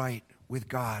us right with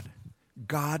God.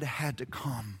 God had to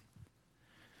come.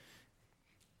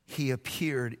 He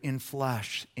appeared in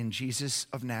flesh in Jesus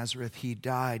of Nazareth. He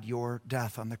died your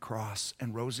death on the cross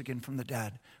and rose again from the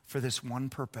dead for this one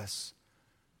purpose,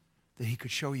 that he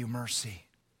could show you mercy.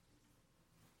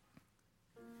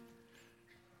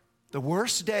 The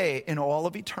worst day in all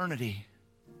of eternity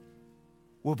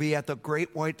will be at the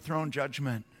great white throne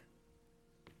judgment,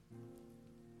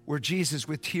 where Jesus,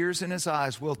 with tears in his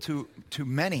eyes, will to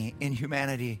many in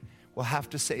humanity will have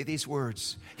to say these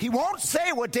words. He won't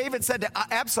say what David said to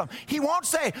Absalom. He won't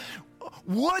say,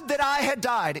 would that I had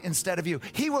died instead of you.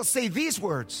 He will say these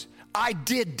words, I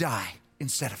did die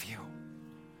instead of you.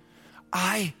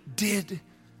 I did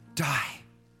die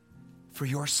for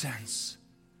your sins.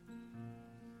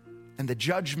 And the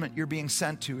judgment you're being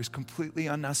sent to is completely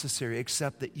unnecessary,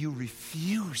 except that you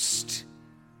refused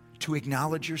to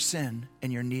acknowledge your sin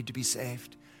and your need to be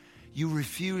saved. You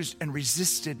refused and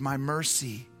resisted my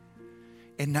mercy.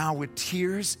 And now with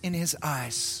tears in his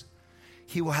eyes,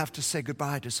 he will have to say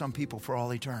goodbye to some people for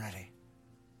all eternity.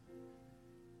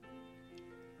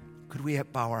 Could we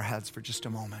bow our heads for just a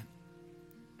moment?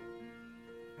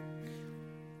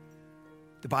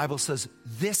 The Bible says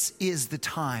this is the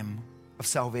time of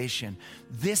salvation.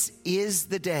 This is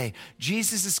the day.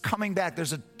 Jesus is coming back.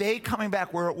 There's a day coming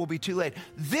back where it will be too late.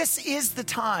 This is the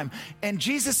time. And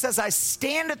Jesus says, I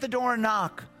stand at the door and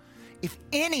knock. If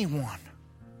anyone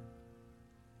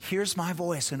hears my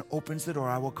voice and opens the door,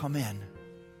 I will come in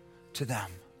to them.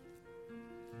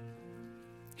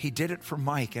 He did it for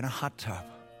Mike in a hot tub.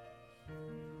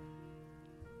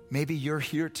 Maybe you're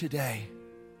here today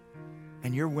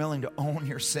and you're willing to own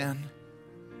your sin,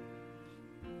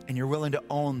 and you're willing to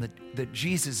own that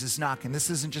Jesus is knocking. This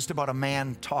isn't just about a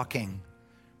man talking,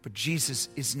 but Jesus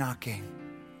is knocking.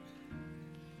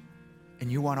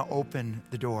 And you want to open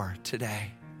the door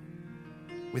today.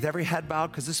 With every head bowed,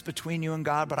 because this is between you and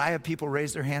God, but I have people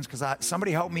raise their hands because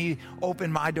somebody helped me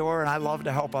open my door, and I love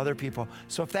to help other people.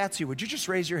 So if that's you, would you just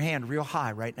raise your hand real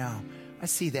high right now? I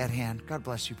see that hand. God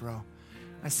bless you, bro.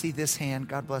 I see this hand.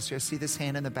 God bless you. I see this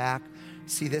hand in the back. I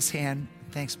see this hand.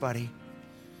 Thanks, buddy.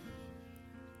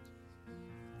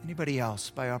 Anybody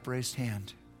else by upraised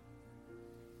hand?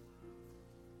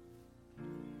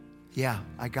 Yeah,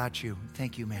 I got you.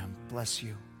 Thank you, ma'am. Bless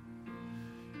you.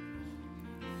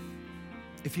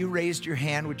 If you raised your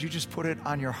hand, would you just put it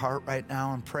on your heart right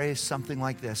now and pray something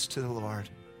like this to the Lord?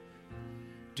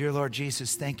 Dear Lord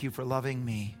Jesus, thank you for loving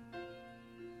me.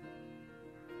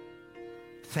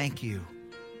 Thank you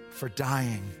for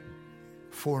dying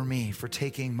for me, for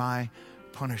taking my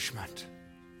punishment.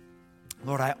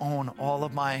 Lord, I own all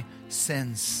of my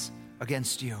sins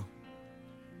against you.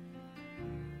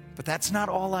 But that's not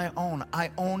all I own.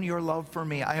 I own your love for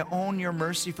me. I own your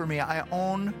mercy for me. I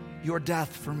own your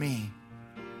death for me.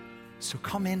 So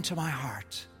come into my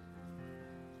heart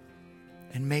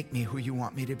and make me who you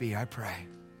want me to be, I pray.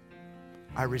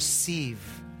 I receive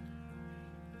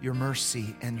your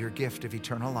mercy and your gift of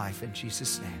eternal life in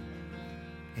Jesus' name.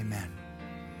 Amen.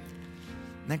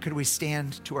 And then could we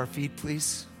stand to our feet,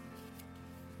 please?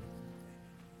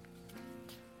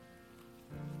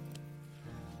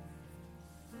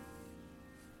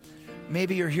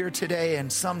 Maybe you're here today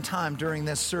and sometime during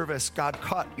this service, God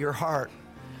cut your heart,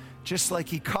 just like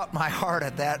he cut my heart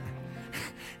at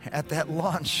that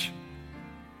lunch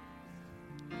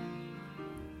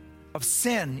of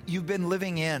sin you've been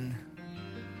living in,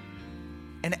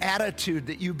 an attitude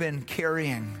that you've been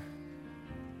carrying.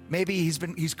 Maybe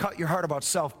he's cut your heart about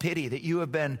self-pity, that you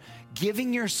have been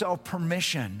giving yourself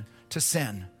permission to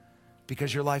sin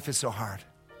because your life is so hard.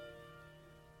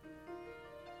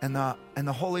 And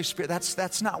the Holy Spirit,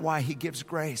 that's not why he gives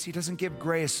grace. He doesn't give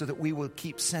grace so that we will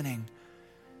keep sinning.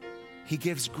 He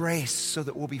gives grace so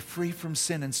that we'll be free from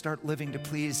sin and start living to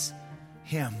please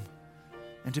him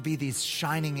and to be these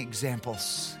shining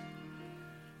examples.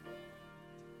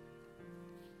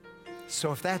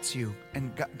 So if that's you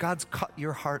and God's cut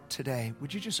your heart today,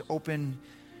 would you just open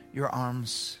your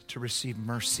arms to receive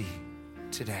mercy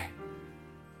today?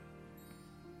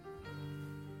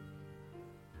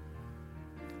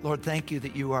 Lord, thank you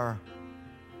that you are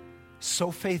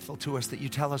so faithful to us that you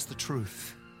tell us the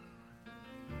truth.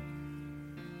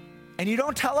 And you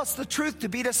don't tell us the truth to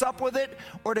beat us up with it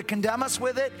or to condemn us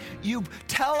with it. You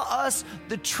tell us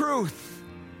the truth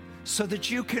so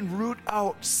that you can root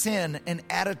out sin and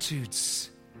attitudes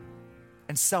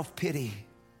and self-pity.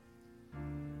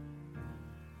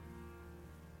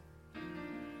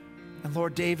 And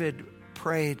Lord, David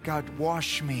prayed, God,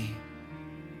 wash me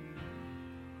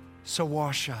So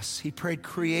wash us. He prayed,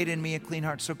 create in me a clean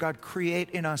heart. So God,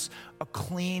 create in us a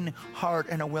clean heart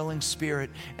and a willing spirit.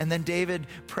 And then David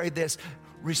prayed this,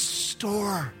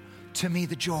 restore to me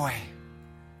the joy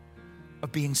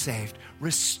of being saved.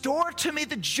 Restore to me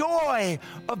the joy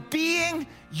of being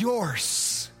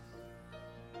yours.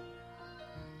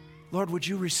 Lord, would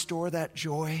you restore that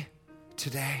joy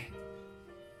today?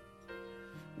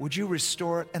 Would you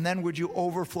restore it? And then would you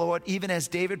overflow it, even as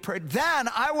David prayed? Then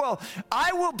I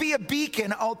will be a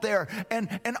beacon out there,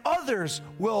 and others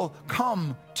will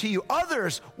come to you.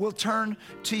 Others will turn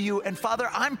to you. And Father,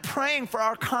 I'm praying for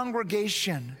our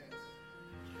congregation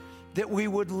that we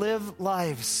would live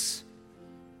lives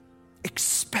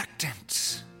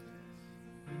expectant.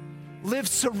 Live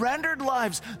surrendered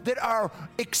lives that are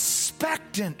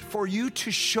expectant for you to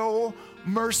show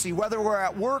mercy, whether we're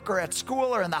at work or at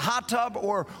school or in the hot tub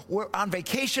or we're on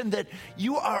vacation, that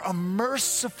you are a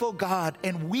merciful God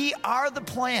and we are the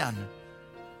plan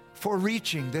for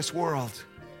reaching this world.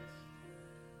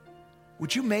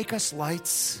 Would you make us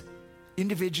lights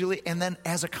individually and then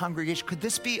as a congregation? Could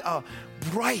this be a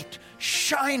bright,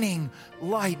 shining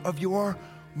light of your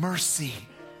mercy?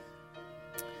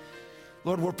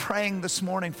 Lord, we're praying this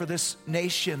morning for this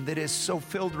nation that is so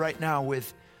filled right now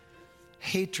with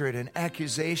hatred and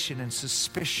accusation and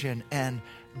suspicion and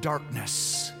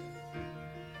darkness.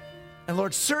 And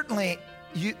Lord, certainly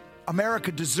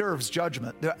America deserves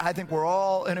judgment. I think we're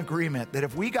all in agreement that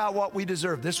if we got what we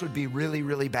deserve, this would be really,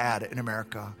 really bad in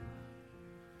America.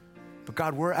 But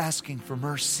God, we're asking for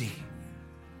mercy,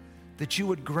 that you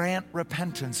would grant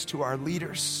repentance to our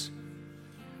leaders.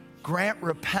 Grant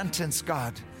repentance,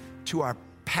 God, to our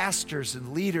pastors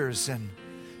and leaders and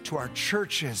to our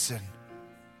churches. And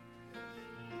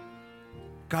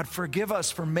God, forgive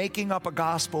us for making up a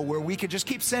gospel where we could just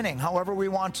keep sinning however we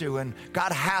want to, and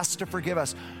God has to forgive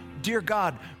us. Dear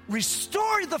God,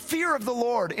 restore the fear of the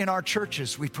Lord in our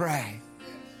churches, we pray.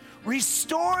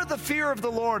 Restore the fear of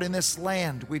the Lord in this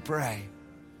land, we pray.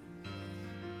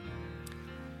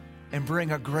 And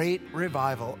bring a great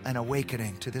revival and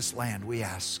awakening to this land, we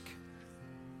ask.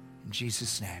 In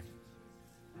Jesus' name.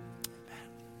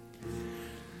 Amen.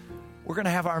 We're going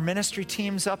to have our ministry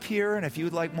teams up here, and if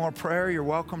you'd like more prayer, you're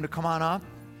welcome to come on up.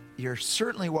 You're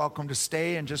certainly welcome to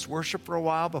stay and just worship for a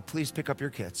while, but please pick up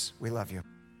your kids. We love you.